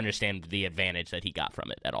don't understand the advantage that he got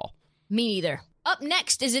from it at all. Me neither. Up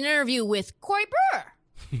next is an interview with Corey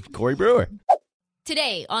Brewer. Corey Brewer.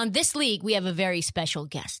 Today on This League, we have a very special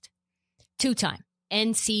guest. 2-time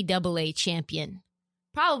NCAA champion.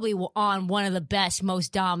 Probably on one of the best,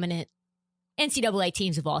 most dominant NCAA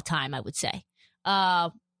teams of all time, I would say.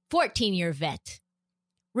 14-year vet.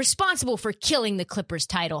 Responsible for killing the Clippers'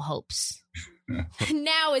 title hopes.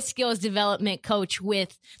 Now a skills development coach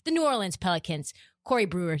with the New Orleans Pelicans. Corey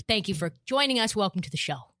Brewer, thank you for joining us. Welcome to the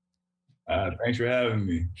show. Thanks for having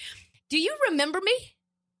me. Do you remember me?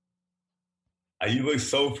 You look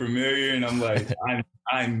so familiar, and I'm like,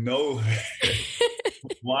 I know her.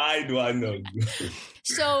 Why do I know you?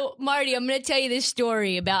 So, Marty, I'm going to tell you this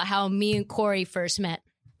story about how me and Corey first met.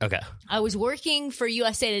 Okay. I was working for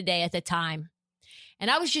USA Today at the time. And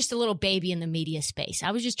I was just a little baby in the media space. I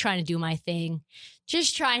was just trying to do my thing,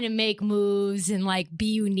 just trying to make moves and like be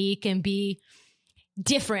unique and be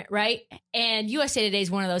different, right? And USA Today is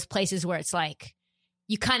one of those places where it's like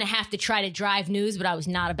you kind of have to try to drive news, but I was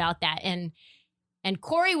not about that. And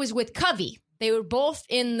Corey was with Covey. They were both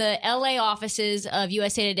in the LA offices of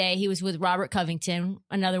USA Today. He was with Robert Covington,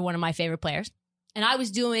 another one of my favorite players. And I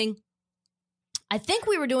think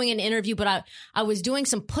we were doing an interview, but I was doing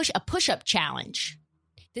a push-up challenge.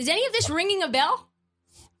 Does any of this ringing a bell?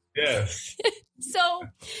 Yes.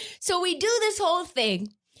 So we do this whole thing,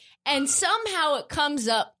 and somehow it comes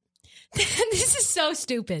up. This is so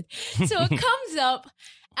stupid. So it comes up.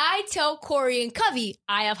 I tell Corey and Covey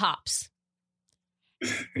I have hops,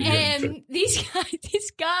 and these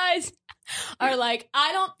guys are like,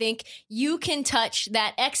 I don't think you can touch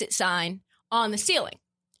that exit sign on the ceiling,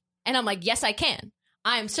 and I'm like, yes, I can.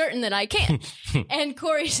 I am certain that I can. And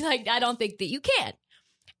Corey's like, I don't think that you can.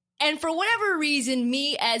 And for whatever reason,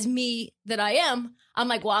 me that I am, I'm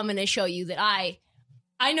like, well, I'm going to show you that I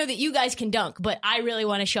know that you guys can dunk, but I really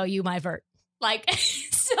want to show you my vert. Like,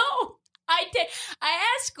 so I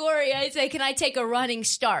asked Corey, I say, can I take a running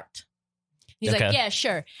start? He's like, yeah,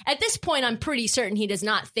 sure. At this point, I'm pretty certain he does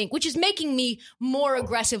not think, which is making me more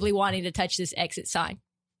aggressively wanting to touch this exit sign.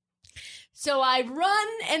 So I run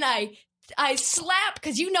and I slap,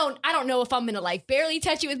 because I don't know if I'm going to like barely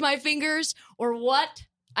touch it with my fingers or what.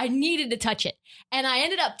 I needed to touch it. And I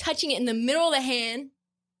ended up touching it in the middle of the hand.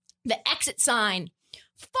 The exit sign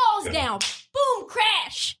falls down. Boom,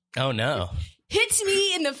 crash. Oh, no. hits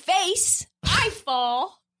me in the face. I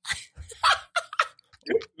fall.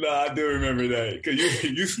 No, I do remember that because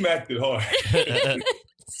you smacked it hard.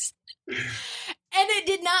 And it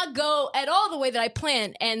did not go at all the way that I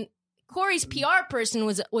planned. And Corey's PR person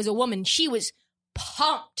was a woman. She was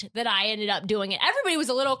pumped that I ended up doing it. Everybody was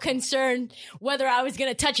a little concerned whether I was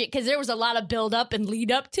going to touch it because there was a lot of build up and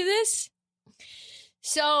lead up to this.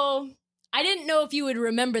 So I didn't know if you would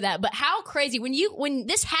remember that, but how crazy when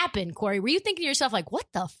this happened, Corey, were you thinking to yourself like, what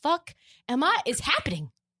the fuck is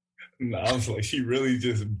happening? No, I was like, she really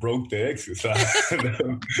just broke the exercise.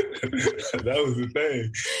 That was the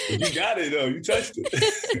thing. You got it though. You touched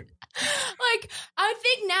it. Like, I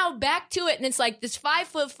think now back to it, and it's like this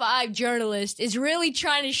 5'5" journalist is really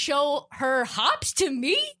trying to show her hops to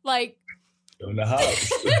me. Like, on the hops.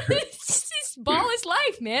 This ball is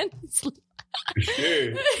life, man.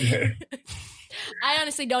 Sure. I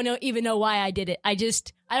honestly even know why I did it. I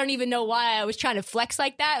don't even know why I was trying to flex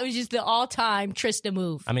like that. It was just the all-time Trista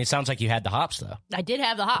move. I mean, it sounds like you had the hops, though. I did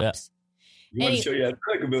have the hops. Yeah. You want to show your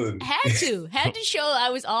athletic ability. Had to show I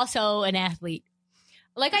was also an athlete.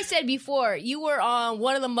 Like I said before, you were on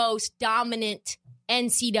one of the most dominant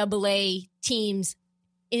NCAA teams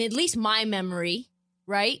in at least my memory,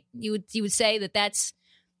 right? You would say that's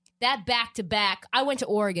that back-to-back. I went to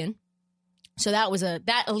Oregon, so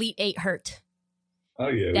that Elite Eight hurt. Oh,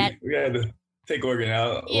 yeah. We had to take Oregon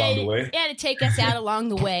out along the way. You had to take us out along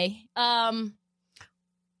the way. I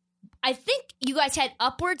think you guys had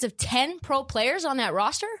upwards of 10 pro players on that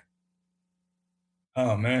roster.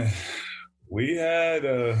 Oh, man. We had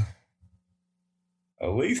at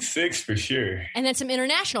least 6 for sure. And then some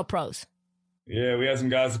international pros. Yeah, we had some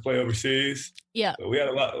guys that play overseas. Yeah. So we had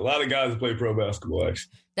a lot of guys that play pro basketball,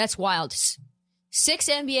 actually. That's wild. 6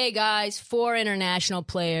 NBA guys, 4 international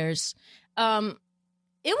players.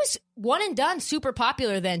 It was one and done, super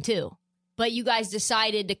popular then too. But you guys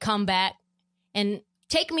decided to come back and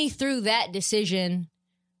take me through that decision,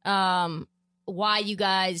 why you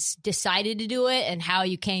guys decided to do it and how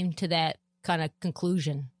you came to that kind of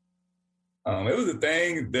conclusion. It was a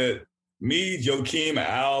thing that me, Joakim,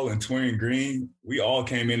 Al, and Torian Green, we all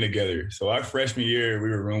came in together. So our freshman year, we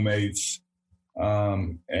were roommates,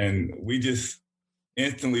 and we just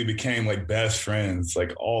instantly became like best friends,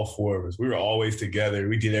 like all 4 of us. We were always together.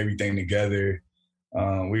 We did everything together.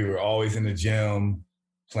 We were always in the gym,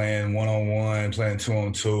 playing 1-on-1, playing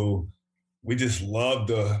 2-on-2. We just loved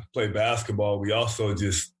to play basketball. We also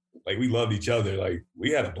just, like, we loved each other. Like,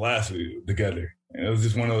 we had a blast together. And it was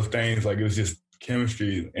just one of those things, like, it was just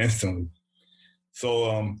chemistry instantly.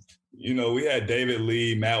 So, we had David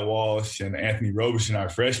Lee, Matt Walsh, and Anthony Roberson our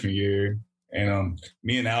freshman year. And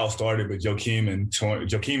me and Al started, but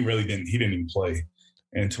Joakim really didn't even play.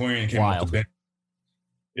 And Torian came off the bench.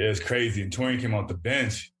 Yeah, it was crazy. And Torian came off the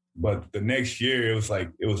bench. But the next year,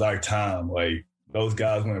 it was our time. Like, those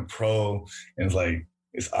guys went pro, and it's like,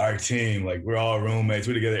 it's our team. Like, we're all roommates.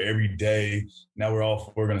 We're together every day. Now we're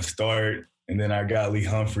all 4 going to start. And then our guy, Lee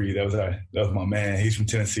Humphrey, that was my man. He's from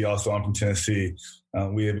Tennessee also. I'm from Tennessee.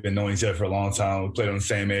 We had been knowing each other for a long time. We played on the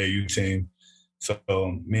same AAU team. So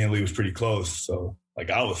me and Lee was pretty close. So, like,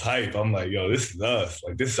 I was hype. I'm like, yo, this is us.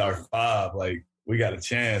 Like, this is our 5. Like, we got a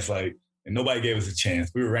chance. Like, and nobody gave us a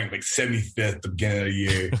chance. We were ranked like 75th at the beginning of the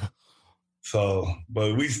year. So,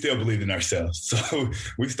 but we still believed in ourselves. So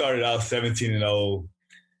we started out 17-0.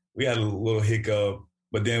 We had a little hiccup,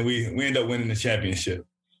 but then we ended up winning the championship.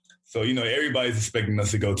 So, everybody's expecting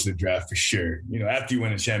us to go to the draft for sure. After you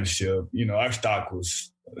win a championship, our stock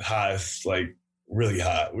was high, like really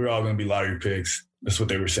high. We were all going to be lottery picks. That's what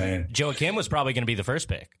they were saying. Joakim was probably going to be the first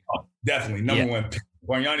pick. Oh, definitely. Number 1 pick.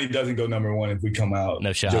 Bargnani doesn't go number 1 if we come out.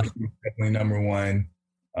 No shot. Joakim definitely number 1.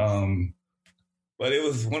 But it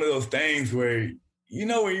was one of those things where,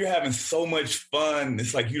 when you're having so much fun,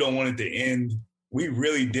 it's like you don't want it to end. We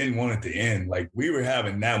really didn't want it to end. Like, we were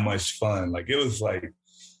having that much fun. Like, it was like,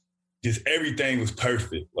 just everything was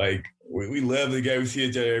perfect. Like, we live together. We see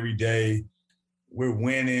each other every day. We're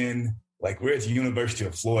winning. Like, we're at the University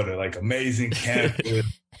of Florida. Like, amazing campus.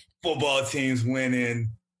 Football teams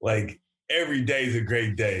winning. Like, every day is a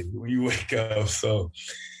great day when you wake up. So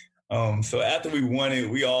after we won it,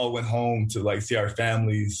 we all went home to, like, see our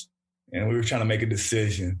families. And we were trying to make a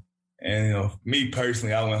decision. And, me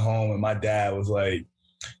personally, I went home and my dad was like,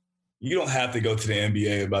 you don't have to go to the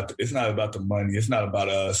NBA. It's not about the money. It's not about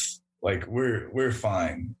us. Like, we're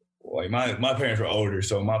fine. Like, my parents were older,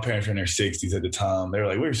 so my parents were in their 60s at the time. They were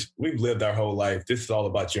like, we've lived our whole life. This is all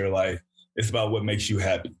about your life. It's about what makes you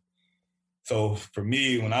happy. So for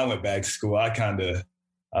me, when I went back to school, I kind of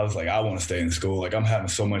I was like, I want to stay in school. Like, I'm having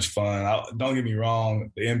so much fun. Don't get me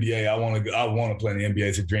wrong. The NBA, I want to play in the NBA.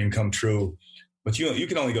 It's a dream come true. But you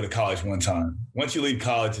can only go to college one time. Once you leave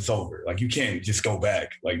college, it's over. Like, you can't just go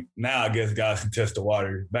back. Like, now I guess guys can test the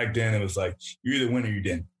water. Back then, it was like, you either win or you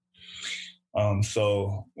didn't.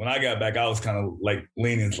 So when I got back, I was kind of like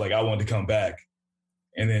leaning, like I wanted to come back.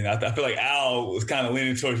 And then I feel like Al was kind of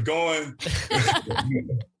leaning towards going.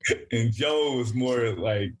 And Joe was more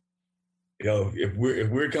like, yo, if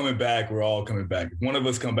we're coming back, we're all coming back. If one of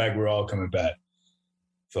us come back, we're all coming back.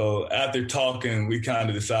 So after talking, we kind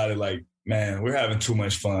of decided, like, man, we're having too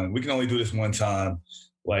much fun. We can only do this one time.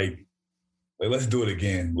 Like let's do it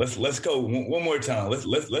again. Let's go one more time.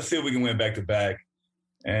 Let's see if we can win back to back.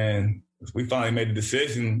 And we finally made the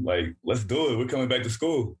decision. Like, let's do it. We're coming back to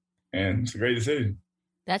school, and it's a great decision.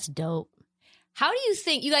 That's dope. How do you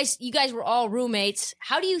think you guys were all roommates?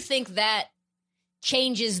 How do you think that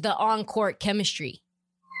changes the on-court chemistry?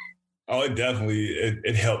 Oh, it definitely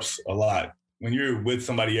it helps a lot. When you're with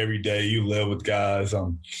somebody every day, you live with guys.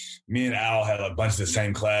 Me and Al had a bunch of the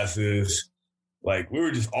same classes. Like, we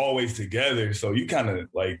were just always together. So you kind of,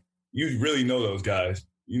 like, you really know those guys.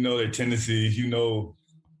 You know their tendencies. You know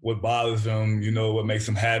what bothers them. You know what makes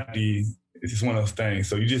them happy. It's just one of those things.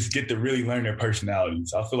 So you just get to really learn their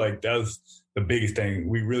personalities. I feel like that was the biggest thing.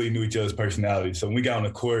 We really knew each other's personalities. So when we got on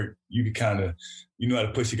the court, you could kind of, you know how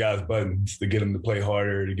to push your guys' buttons to get them to play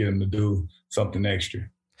harder, to get them to do something extra.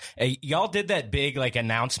 Hey, y'all did that big like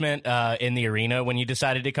announcement in the arena when you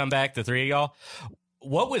decided to come back, the three of y'all.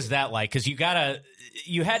 What was that like? Because you had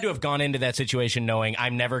to have gone into that situation knowing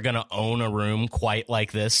I'm never going to own a room quite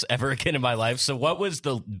like this ever again in my life. So what was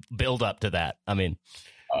the build up to that? I mean,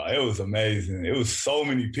 it was amazing. It was so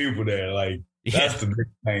many people there. Like, that's the big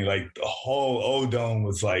thing. Like, the whole O-Dome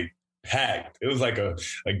was like packed. It was like a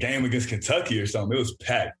game against Kentucky or something. It was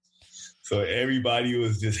packed. So everybody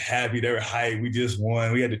was just happy. They were hyped. We just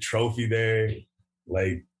won. We had the trophy there.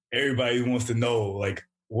 Like, everybody wants to know, like,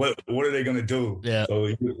 what are they going to do? Yeah. So,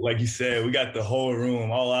 like you said, we got the whole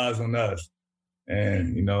room, all eyes on us.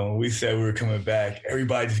 And, you know, we said we were coming back.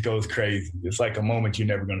 Everybody just goes crazy. It's like a moment you're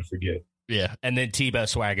never going to forget. Yeah. And then Tebow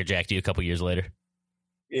swagger jacked you a couple years later.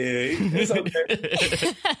 Yeah, it's okay.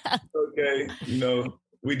 It's okay. You know,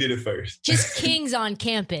 we did it first. Just kings on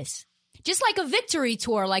campus. Just like a victory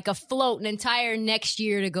tour, like a float an entire next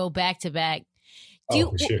year to go back to back.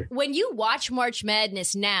 For sure. When you watch March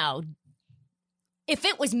Madness now, if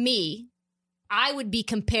it was me, I would be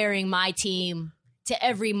comparing my team to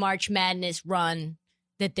every March Madness run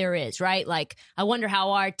that there is, right? Like, I wonder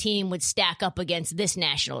how our team would stack up against this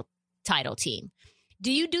national title team.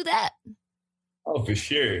 Do you do that? Oh, for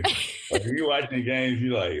sure. Like, if you're watching the games,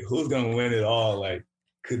 you're like, who's going to win it all? Like,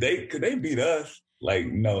 could they beat us? Like,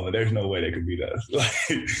 no, there's no way they could beat us.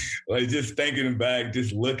 Like just thinking back,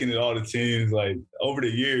 just looking at all the teams, like, over the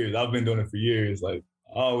years, I've been doing it for years. Like,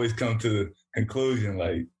 I always come to the conclusion,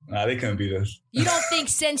 like, nah, they couldn't beat us. You don't think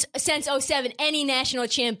since 07, any national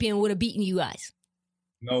champion would have beaten you guys?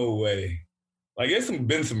 No way. Like, there's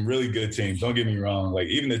been some really good teams. Don't get me wrong. Like,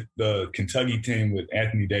 even the Kentucky team with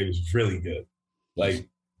Anthony Davis was really good. Like,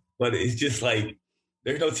 but it's just like,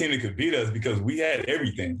 there's no team that could beat us because we had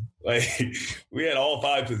everything. Like, we had all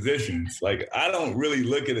 5 positions. Like, I don't really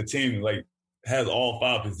look at a team that, like, has all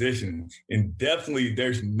 5 positions. And definitely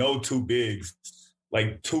there's no 2 bigs,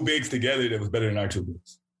 like 2 bigs together that was better than our 2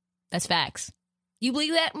 bigs. That's facts. You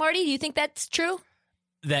believe that, Marty? Do you think that's true?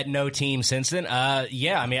 That no team since then?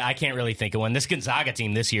 Yeah, I mean, I can't really think of one. This Gonzaga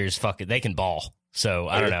team this year is fucking, they can ball. So,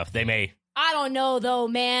 I don't know. They may... I don't know, though,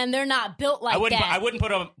 man. They're not built like that. I wouldn't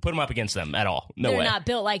put them up against them at all. No way. They're not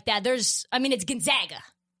built like that. It's Gonzaga.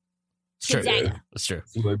 It's true. Gonzaga. That's true.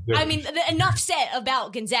 I mean, enough said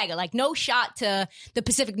about Gonzaga. Like, no shot to the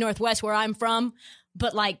Pacific Northwest where I'm from,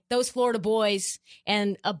 but, like, those Florida boys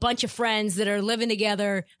and a bunch of friends that are living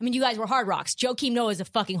together. I mean, you guys were Hard Rocks. Joakim Noah is a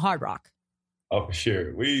fucking Hard Rock. Oh, for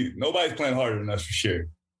sure. Nobody's playing harder than us, for sure.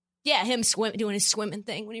 Yeah, him doing his swimming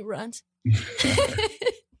thing when he runs.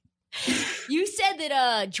 You said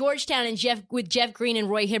that Georgetown and Jeff Green and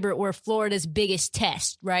Roy Hibbert were Florida's biggest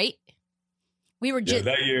test, right? We were just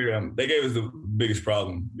that year. They gave us the biggest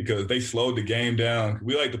problem because they slowed the game down.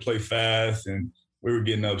 We like to play fast, and we were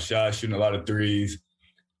getting up shots, shooting a lot of threes.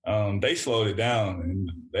 They slowed it down,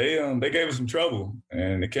 and they gave us some trouble.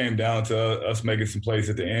 And it came down to us making some plays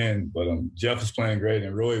at the end. But Jeff was playing great,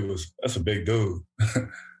 and Roy that's a big dude.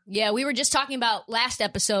 Yeah, we were just talking about last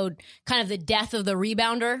episode, kind of the death of the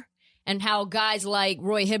rebounder. And how guys like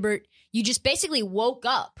Roy Hibbert, you just basically woke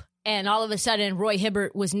up and all of a sudden Roy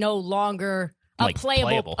Hibbert was no longer a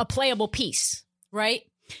playable piece, right?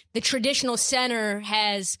 The traditional center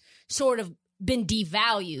has sort of been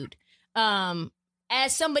devalued.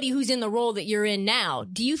 As somebody who's in the role that you're in now,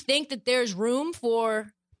 do you think that there's room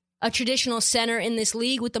for a traditional center in this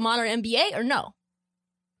league with the modern NBA, or no?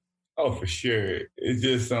 Oh, for sure. It's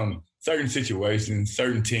just certain situations,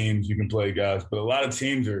 certain teams you can play guys, but a lot of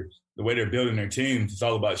teams the way they're building their teams, it's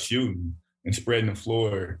all about shooting and spreading the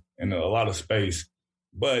floor and a lot of space.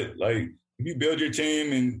 But like, if you build your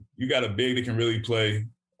team and you got a big that can really play,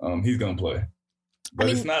 he's gonna play. But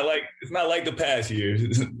it's not like the past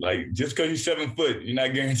years. Like, just because you're 7 foot, you're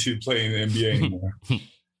not guaranteed to play in the NBA anymore.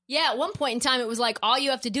 Yeah, at one point in time, it was like all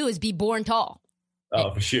you have to do is be born tall.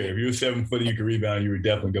 Oh, for sure. If you were 7 foot and you could rebound, you were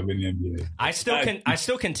definitely going to be in the NBA. I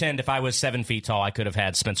still contend if I was 7 feet tall, I could have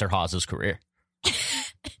had Spencer Hawes' career.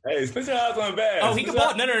 Hey, Spencer Hawes on bad. Oh, he can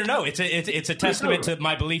ball. No. It's a testament to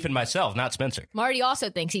my belief in myself, not Spencer. Marty also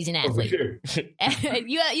thinks he's an athlete. Oh, for sure.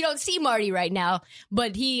 You don't see Marty right now,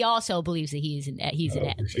 but he also believes that he's an athlete.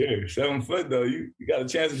 For sure. 7 foot though, you got a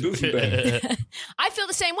chance to do some things. I feel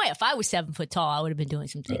the same way. If I was 7 foot tall, I would have been doing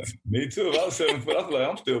some things. Me too. If I was 7 foot, I feel like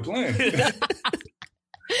I'm still playing.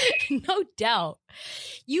 No doubt.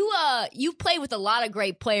 You played with a lot of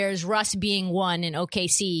great players, Russ being one in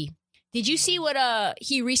OKC. Did you see what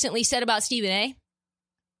he recently said about Stephen A?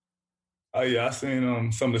 Oh yeah, I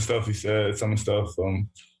seen some of the stuff he said, some of the stuff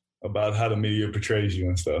about how the media portrays you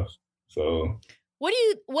and stuff. So what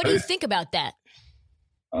do you think about that?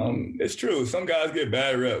 It's true. Some guys get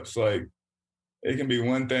bad reps. Like, it can be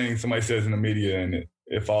one thing somebody says in the media and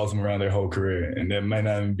it follows them around their whole career, and there may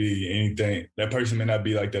not even be anything. That person may not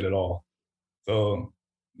be like that at all. So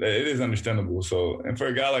it is understandable. So, and for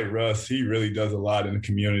a guy like Russ, he really does a lot in the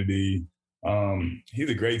community. He's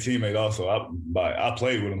a great teammate also. I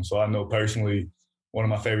played with him, so I know personally one of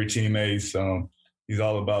my favorite teammates. He's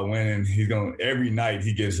all about winning. Every night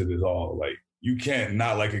he gives it his all. Like, you can't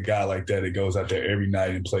not like a guy like that goes out there every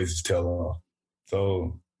night and plays his tail off.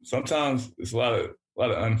 So sometimes it's a lot of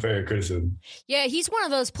unfair criticism. Yeah, he's one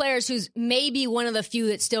of those players who's maybe one of the few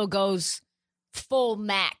that still goes full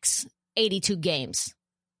max 82 games.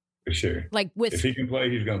 For sure. Like, if he can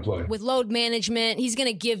play, he's going to play. With load management, he's going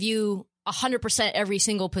to give you 100% every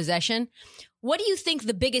single possession. What do you think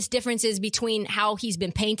the biggest difference is between how he's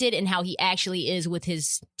been painted and how he actually is with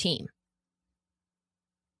his team?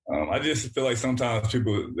 I just feel like sometimes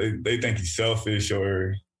people, they think he's selfish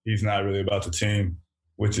or he's not really about the team,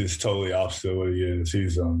 which is totally opposite of what he is.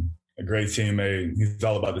 He's a great teammate. He's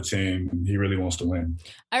all about the team. He really wants to win.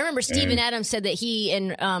 I remember Steven Adams said that he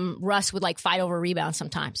and Russ would like fight over rebounds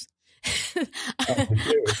sometimes. Russ,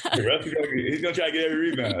 he's going to try to get every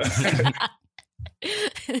rebound.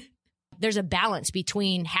 There's a balance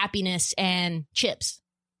between happiness and chips.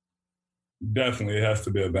 Definitely, it has to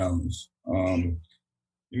be a balance.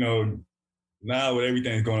 Now with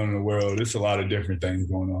everything going on in the world, it's a lot of different things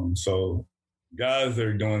going on. So guys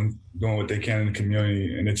are doing what they can in the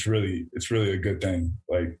community, and it's really a good thing.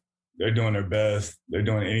 Like, they're doing their best. They're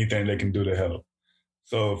doing anything they can do to help.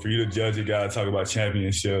 So for you to judge a guy, talk about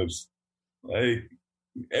championships, like,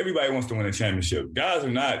 everybody wants to win a championship. Guys are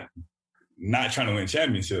not trying to win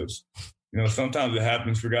championships. Sometimes it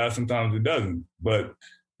happens for guys, sometimes it doesn't. But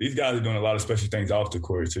these guys are doing a lot of special things off the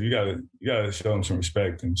court. So you gotta show them some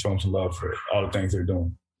respect and show them some love for all the things they're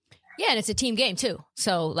doing. Yeah, and it's a team game too.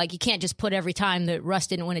 So, like, you can't just put every time that Russ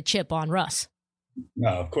didn't win a chip on Russ. No,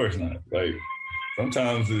 of course not. Like,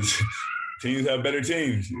 sometimes teams have better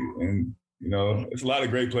teams, and it's a lot of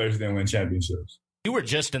great players that win championships. You were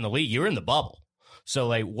just in the league. You were in the bubble. So,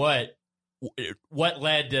 like, what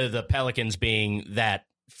led to the Pelicans being that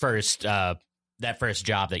first job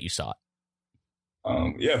that you sought?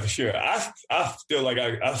 Yeah, for sure. I feel like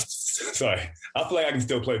I feel like I can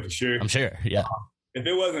still play for sure. I'm sure. Yeah. If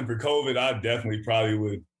it wasn't for COVID, I definitely probably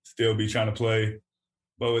would still be trying to play.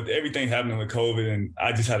 But with everything happening with COVID and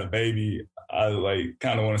I just had a baby, I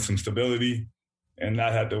kind of wanted some stability and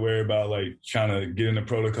not have to worry about trying to get into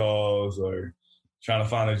protocols or trying to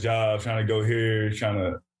find a job, trying to go here, trying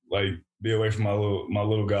to be away from my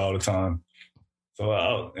little guy all the time. So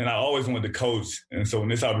I always wanted to coach. And so when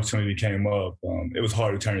this opportunity came up, it was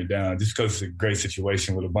hard to turn it down just because it's a great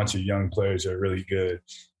situation with a bunch of young players that are really good.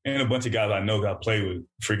 And a bunch of guys I know that played with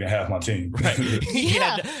freaking half my team. Right.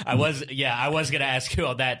 Yeah. I was going to ask you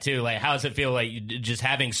all that too. Like, how does it feel like just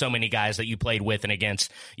having so many guys that you played with and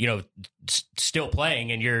against, still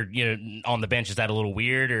playing and you're, on the bench? Is that a little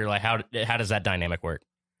weird, or how does that dynamic work?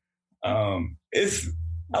 I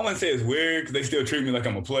wouldn't say it's weird because they still treat me like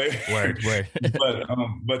I'm a player. Word.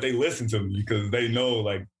 but they listen to me because they know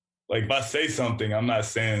like if I say something, I'm not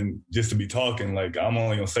saying just to be talking. Like, I'm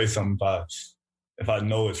only going to say something if I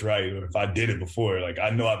know it's right or if I did it before. Like,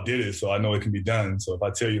 I know I did it, so I know it can be done. So if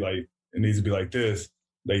I tell you, it needs to be like this,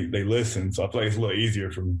 they listen. So I feel like it's a little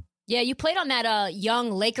easier for me. Yeah, you played on that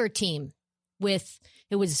young Laker team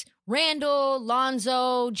it was Randall,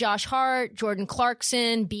 Lonzo, Josh Hart, Jordan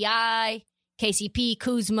Clarkson, B.I., KCP,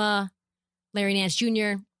 Kuzma, Larry Nance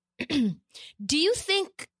Jr. Do you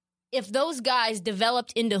think if those guys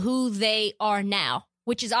developed into who they are now,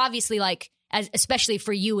 which is obviously especially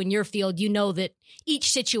for you in your field, you know that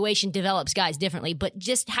each situation develops guys differently, but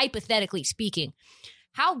just hypothetically speaking,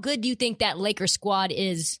 how good do you think that Lakers squad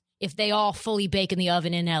is if they all fully bake in the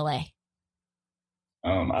oven in LA?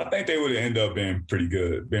 I think they would end up being pretty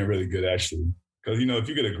good, being really good, actually. Because, if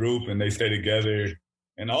you get a group and they stay together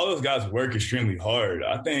and all those guys work extremely hard,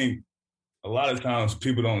 I think a lot of times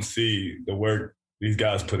people don't see the work these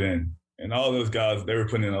guys put in. And all those guys, they were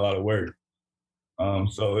putting in a lot of work.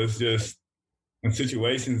 So it's just in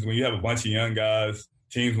situations when you have a bunch of young guys,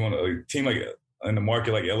 team like in the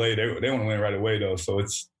market like LA, they want to win right away, though. So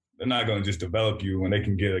they're not going to just develop you when they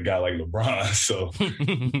can get a guy like LeBron. So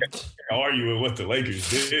you can't argue with what the Lakers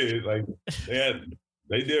did. Like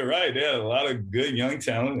they did right. They had a lot of good young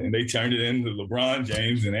talent, and they turned it into LeBron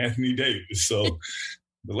James and Anthony Davis. So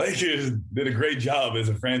the Lakers did a great job as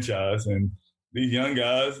a franchise, and these young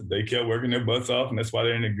guys, they kept working their butts off, and that's why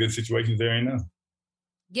they're in the good situations they're in now.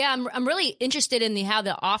 Yeah, I'm really interested in how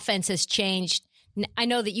the offense has changed. I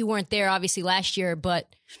know that you weren't there, obviously, last year, but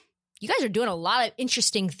you guys are doing a lot of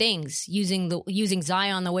interesting things using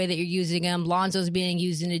Zion the way that you're using him. Lonzo's being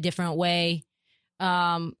used in a different way.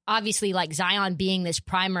 Obviously, like Zion being this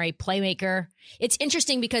primary playmaker. It's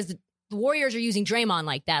interesting because the Warriors are using Draymond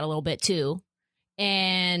like that a little bit too.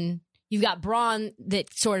 And you've got Braun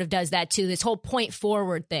that sort of does that too, this whole point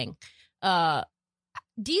forward thing.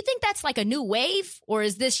 Do you think that's like a new wave, or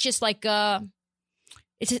is this just like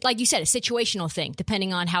it's like you said, a situational thing,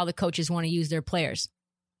 depending on how the coaches want to use their players?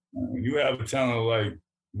 When you have a talent like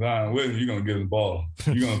Zion Williams, you're going to get the ball.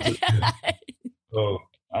 You're going to So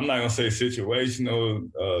I'm not going to say situational,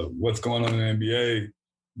 what's going on in the NBA.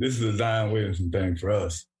 This is a Zion Williamson thing for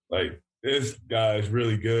us. Like, this guy is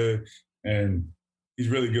really good, and he's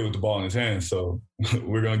really good with the ball in his hands. So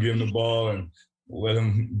we're going to give him the ball and let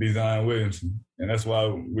him be Zion Williamson. And that's why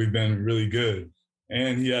we've been really good.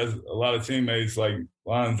 And he has a lot of teammates like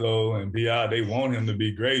Lonzo and B.I. They want him to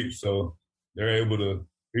be great. So they're able to,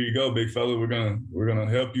 here you go, big fella. We're gonna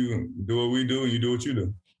help you do what we do, and you do what you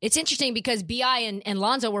do. It's interesting because B.I. and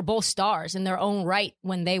Lonzo were both stars in their own right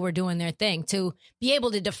when they were doing their thing. To be able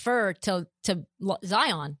to defer to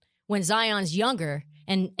Zion when Zion's younger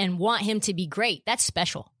and want him to be great, that's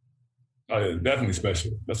special. Oh, yeah, definitely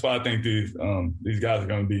special. That's why I think these guys are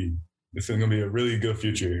going to be. This is going to be a really good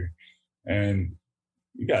future here. And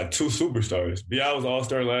you got two superstars. B.I. was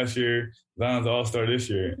All-Star last year. Zion's All-Star this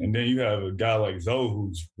year. And then you have a guy like Zoe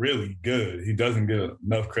who's really good. He doesn't get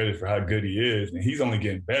enough credit for how good he is. And he's only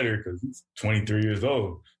getting better because he's 23 years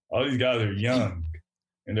old. All these guys are young,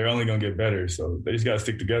 and they're only going to get better. So they just got to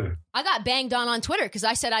stick together. I got banged on Twitter because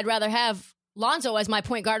I said I'd rather have Lonzo as my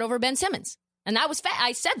point guard over Ben Simmons. And that was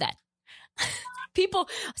I said that. People,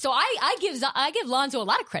 so I give Lonzo a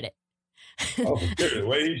lot of credit. Oh, the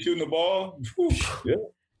way he's shooting the ball, whew, yeah.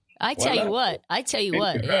 I tell you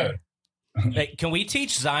what. Yeah. Hey, can we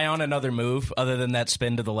teach Zion another move other than that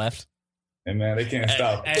spin to the left? And man, they can't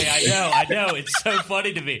stop. Hey, I know. It's so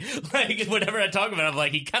funny to me. Like, whenever I talk about it, I'm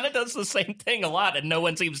like, he kind of does the same thing a lot, and no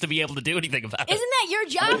one seems to be able to do anything about it. Isn't that your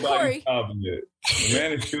job, Corey? The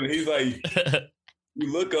man is shooting. He's like,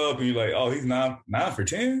 you look up and you're like, oh, he's 9 for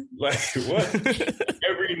 10? Like, what?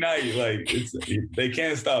 Every night, like, they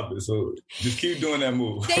can't stop it. So just keep doing that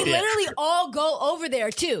move. They literally all go over there,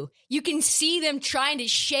 too. You can see them trying to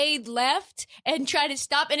shade left and try to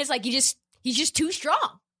stop, and it's like he's just too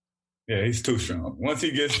strong. Yeah, he's too strong. Once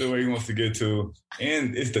he gets to where he wants to get to,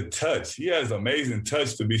 and it's the touch. He has amazing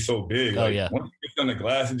touch to be so big. Oh, yeah. Once he gets on the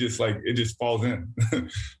glass, it just falls in.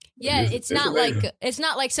 Yeah, it's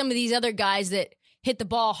not like some of these other guys that hit the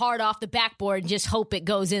ball hard off the backboard and just hope it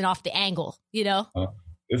goes in off the angle, you know?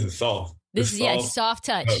 This is soft. This is soft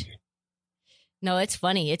touch. No, it's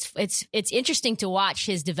funny. It's interesting to watch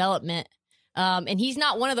his development. And he's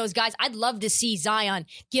not one of those guys. I'd love to see Zion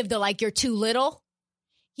give the, you're too little.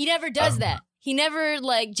 He never does that. He never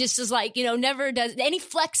just is never does any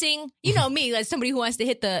flexing. You know me, as somebody who wants to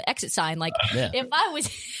hit the exit sign. If I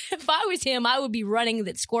was him, I would be running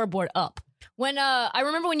that scoreboard up. When I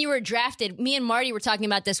remember when you were drafted, me and Marty were talking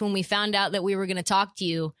about this when we found out that we were going to talk to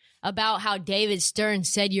you about how David Stern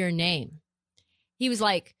said your name. He was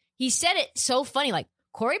like, he said it so funny, like,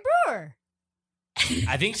 Corey Brewer.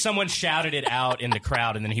 I think someone shouted it out in the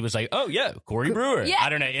crowd, and then he was like, oh, yeah, Corey Brewer. Yeah. I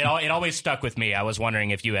don't know. It always stuck with me. I was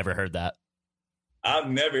wondering if you ever heard that. I've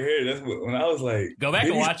never heard it. That's when I was like, go back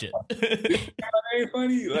and watch it. Ain't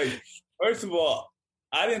funny. Like, first of all,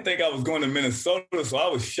 I didn't think I was going to Minnesota, so I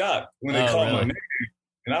was shocked when they called my name.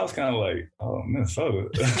 And I was kind of like, oh, Minnesota.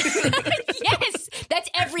 Yes, that's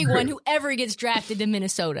everyone who ever gets drafted to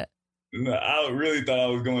Minnesota. No, I really thought I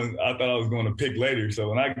was going to pick later. So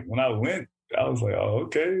when I went, I was like, oh,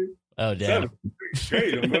 okay. Oh, damn.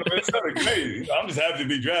 Great. I'm going to Minnesota. Great. I'm just happy to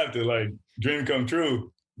be drafted. Like, dream come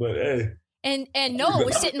true. But hey. And Noah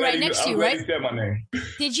was sitting right next to you, right? He said my name.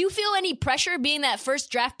 Did you feel any pressure being that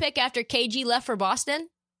first draft pick after KG left for Boston?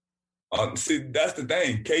 See, that's the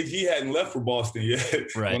thing. KG hadn't left for Boston yet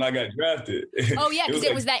when I got drafted. Oh, yeah, because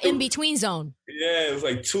it was that in-between zone. Yeah, it was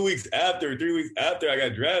like 3 weeks after I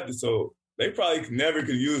got drafted. So they probably never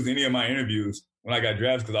could use any of my interviews when I got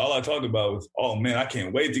drafted because all I talked about was, oh, man, I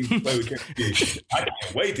can't wait to play with KG. I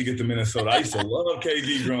can't wait to get to Minnesota. I used to love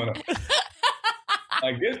KG growing up.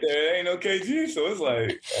 I get there, it ain't no KG, so it's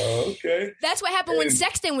like, oh, okay. That's what happened when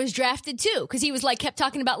Sexton was drafted, too, because he was like, kept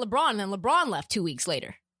talking about LeBron, and then LeBron left 2 weeks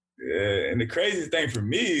later. Yeah, and the craziest thing for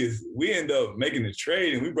me is we ended up making the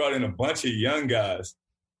trade, and we brought in a bunch of young guys.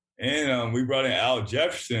 And we brought in Al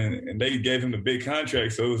Jefferson, and they gave him the big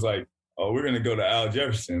contract, so it was like, oh, we're going to go to Al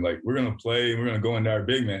Jefferson. Like, we're going to play, and we're going to go into our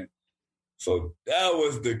big man. So that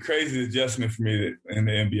was the craziest adjustment for me in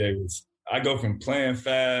the NBA was I go from playing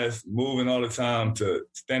fast, moving all the time, to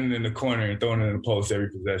standing in the corner and throwing it in the post every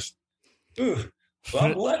possession. Well,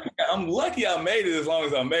 I'm lucky I made it as long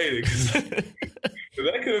as I made it.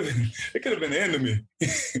 Cause it could have been the end of me.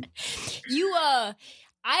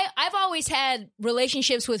 I've always had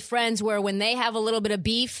relationships with friends where when they have a little bit of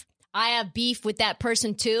beef, I have beef with that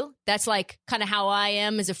person too. That's like kind of how I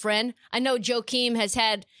am as a friend. I know Joakim has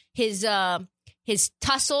had his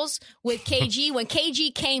tussles with KG. When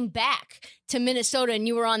KG came back to Minnesota and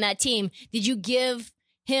you were on that team, did you give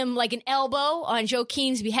him like an elbow on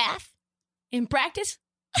Joakim's behalf in practice?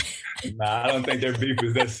 Nah, I don't think their beef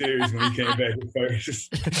was that serious when he came back at first.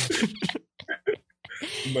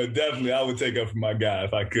 But definitely I would take up for my guy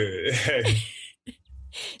if I could.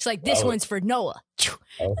 It's like, this one's for Noah.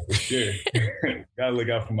 Oh, for sure. Gotta look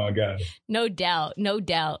out for my guy. No doubt. You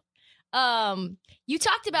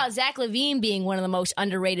talked about Zach LaVine being one of the most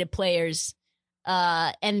underrated players,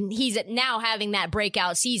 and he's now having that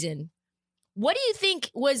breakout season. What do you think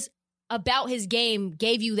was about his game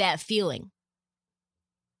gave you that feeling?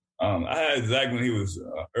 I had Zach when he was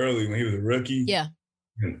early, when he was a rookie. Yeah.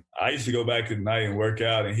 And I used to go back at night and work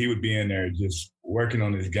out, and he would be in there just working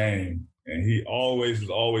on his game. And he was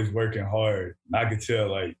always working hard. And I could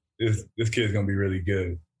tell, like, this kid's going to be really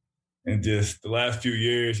good. And just the last few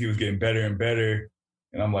years, he was getting better and better.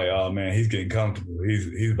 And I'm like, oh, man, he's getting comfortable.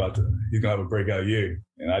 He's going to have a breakout year.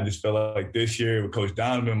 And I just felt like this year with Coach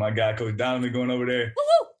Donovan, my guy, Coach Donovan going over there,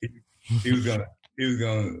 he was going to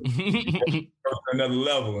go to another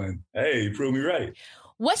level. And, hey, he proved me right.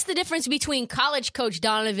 What's the difference between college Coach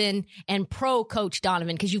Donovan and pro Coach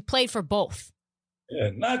Donovan? Because you've played for both.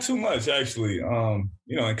 Yeah, not too much, actually. In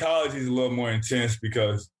college, he's a little more intense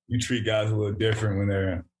because you treat guys a little different when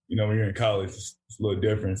they're, when you're in college, it's a little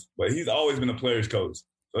different. But he's always been a player's coach.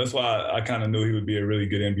 So that's why I kind of knew he would be a really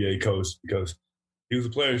good NBA coach because he was a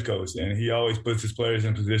player's coach and he always puts his players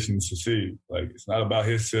in positions to succeed. Like, it's not about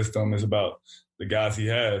his system. It's about the guys he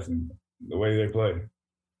has and the way they play.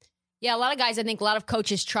 Yeah, a lot of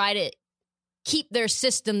coaches try to keep their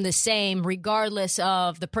system the same regardless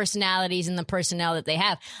of the personalities and the personnel that they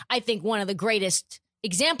have. I think one of the greatest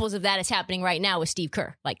examples of that is happening right now with Steve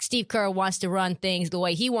Kerr. Like, Steve Kerr wants to run things the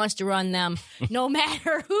way he wants to run them. No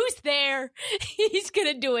matter who's there, he's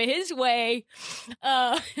going to do it his way.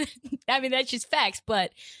 That's just facts.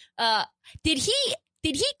 But did he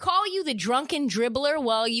call you the drunken dribbler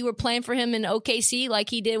while you were playing for him in OKC like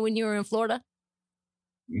he did when you were in Florida?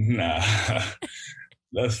 Nah,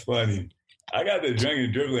 that's funny. I got the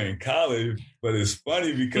drunken dribbler in college, but it's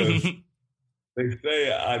funny because they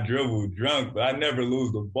say I dribble drunk, but I never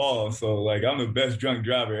lose the ball. So, like, I'm the best drunk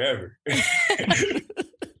driver ever. It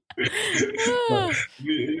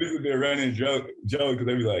used to be a running joke because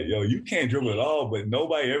they'd be like, yo, you can't dribble at all, but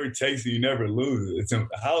nobody ever takes it, you never lose it.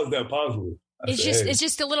 How is that possible? It's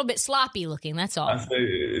just a little bit sloppy looking. That's all. I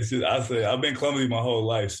say I've been clumsy my whole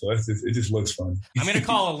life, so it just looks fun. I'm going to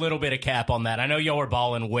call a little bit of cap on that. I know y'all were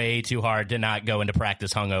balling way too hard to not go into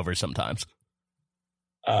practice hungover sometimes.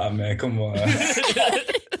 Man, come on. I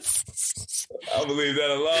believe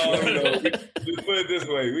that alone. Just put it this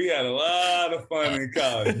way: we had a lot of fun in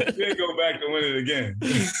college. We didn't go back to win it again.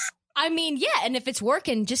 I mean, yeah, and if it's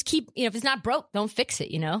working, just keep, if it's not broke, don't fix it,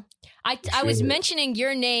 I was mentioning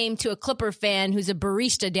your name to a Clipper fan who's a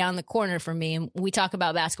barista down the corner from me, and we talk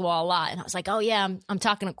about basketball a lot, and I was like, oh yeah, I'm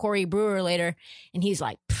talking to Corey Brewer later, and he's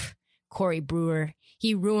like, Corey Brewer,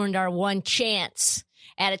 he ruined our one chance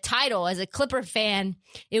at a title. As a Clipper fan,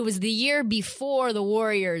 it was the year before the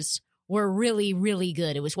Warriors were really, really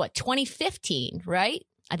good. It was 2015, right?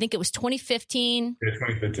 I think it was 2015. Yeah,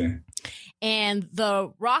 2015. And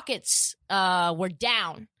the Rockets were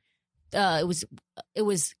down. It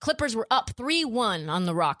was Clippers were up 3-1 on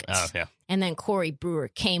the Rockets. Oh, yeah. And then Corey Brewer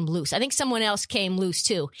came loose. I think someone else came loose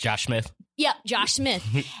too. Josh Smith. Yep, Josh Smith.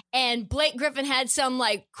 And Blake Griffin had some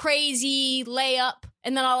crazy layup.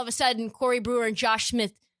 And then all of a sudden, Corey Brewer and Josh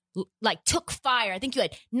Smith took fire. I think you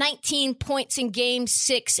had 19 points in game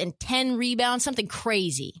 6 and 10 rebounds, something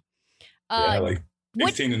crazy.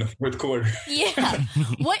 15 in the fourth quarter. Yeah.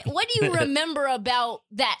 What do you remember about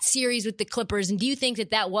that series with the Clippers? And do you think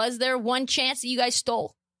that was their one chance that you guys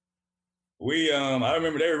stole? I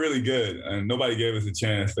remember they were really good, and nobody gave us a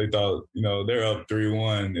chance. They thought, they're up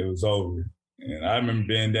 3-1, it was over. And I remember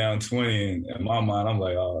being down 20, and in my mind, I'm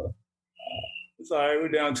like, oh, it's all right, we're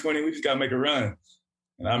down 20, we just got to make a run.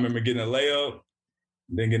 And I remember getting a layup,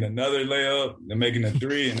 then getting another layup, then making a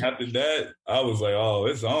 3. And after that, I was like, oh,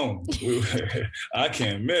 it's on. I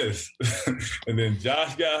can't miss. And then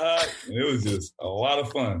Josh got hot, and it was just a lot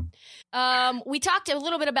of fun. We talked a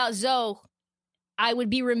little bit about Zoe. I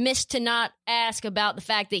would be remiss to not ask about the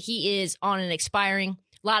fact that he is on an expiring.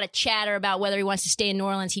 A lot of chatter about whether he wants to stay in New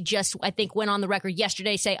Orleans. He just, I think, went on the record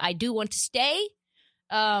yesterday say, I do want to stay.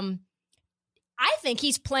 I think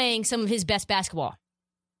he's playing some of his best basketball.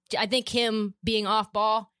 I think him being off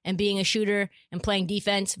ball and being a shooter and playing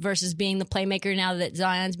defense versus being the playmaker now that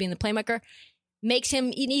Zion's being the playmaker makes him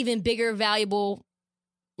an even bigger, valuable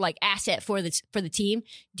asset for the team.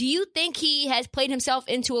 Do you think he has played himself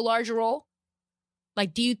into a larger role?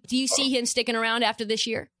 Do you see him sticking around after this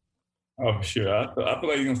year? Oh, sure. I feel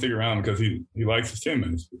like he's going to stick around because he likes his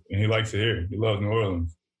teammates and he likes it here. He loves New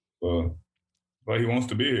Orleans. So he wants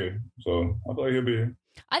to be here. So I feel like he'll be here.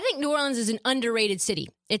 I think New Orleans is an underrated city.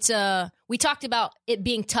 We talked about it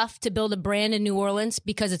being tough to build a brand in New Orleans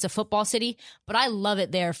because it's a football city, but I love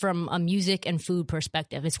it there from a music and food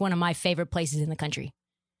perspective. It's one of my favorite places in the country.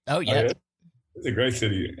 Oh, yeah. It's a great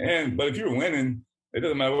city. But if you're winning, it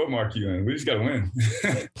doesn't matter what mark you're in. We just got to win.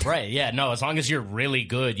 Right. Yeah. No, as long as you're really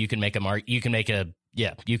good, you can make a mark. You can make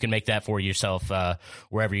that for yourself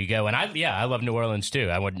wherever you go. And I love New Orleans too.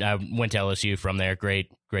 I went to LSU from there. Great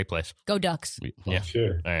place. Go Ducks. Yeah. Oh,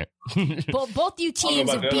 sure. All right. Both you teams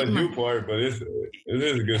have beaten. I don't know about the LSU part, but it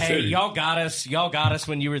is a good city. Hey, y'all got us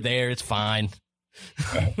when you were there. It's fine.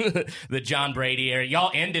 The John Brady era.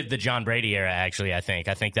 Y'all ended the John Brady era. Actually, I think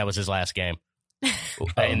that was his last game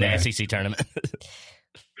in the SEC tournament.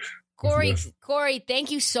 Corey,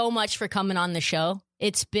 thank you so much for coming on the show.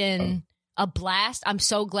 It's been a blast. I'm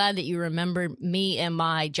so glad that you remember me and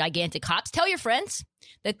my gigantic hops. Tell your friends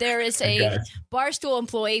that there is a Barstool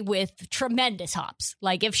employee with tremendous hops.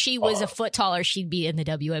 If she was a foot taller, she'd be in the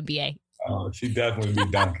WNBA. Oh, she'd definitely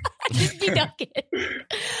be dunking. Just be dunking.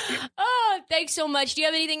 Oh, thanks so much. Do you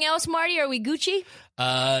have anything else, Marty? Are we Gucci?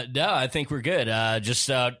 No, I think we're good. Just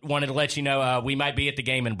wanted to let you know we might be at the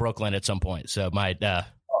game in Brooklyn at some point, so might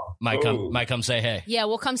come say hey. Yeah,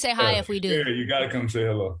 we'll come say hi if we do. Yeah, you gotta come say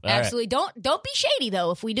hello. Absolutely. Right. Don't be shady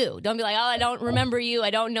though if we do. Don't be like, oh, I don't remember you.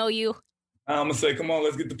 I don't know you. I'm gonna say, come on,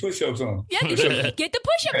 let's get the push-ups on. Yeah, you should get the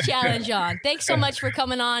push-up challenge on. Thanks so much for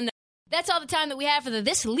coming on. That's all the time that we have for the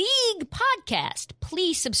This League podcast.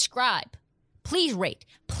 Please subscribe. Please rate.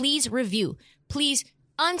 Please review. Please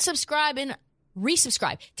unsubscribe and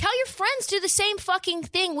resubscribe. Tell your friends to do the same fucking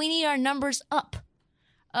thing. We need our numbers up.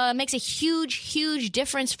 Makes a huge, huge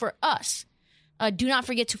difference for us. Do not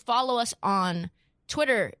forget to follow us on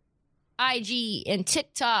Twitter, IG, and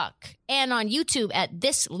TikTok, and on YouTube at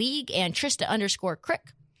This League and Trista_Crick.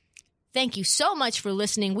 Thank you so much for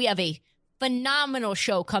listening. We have a phenomenal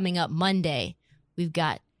show coming up Monday. We've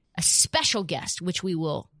got a special guest, which we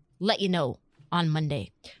will let you know on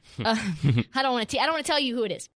Monday. I don't want to tell you who it is.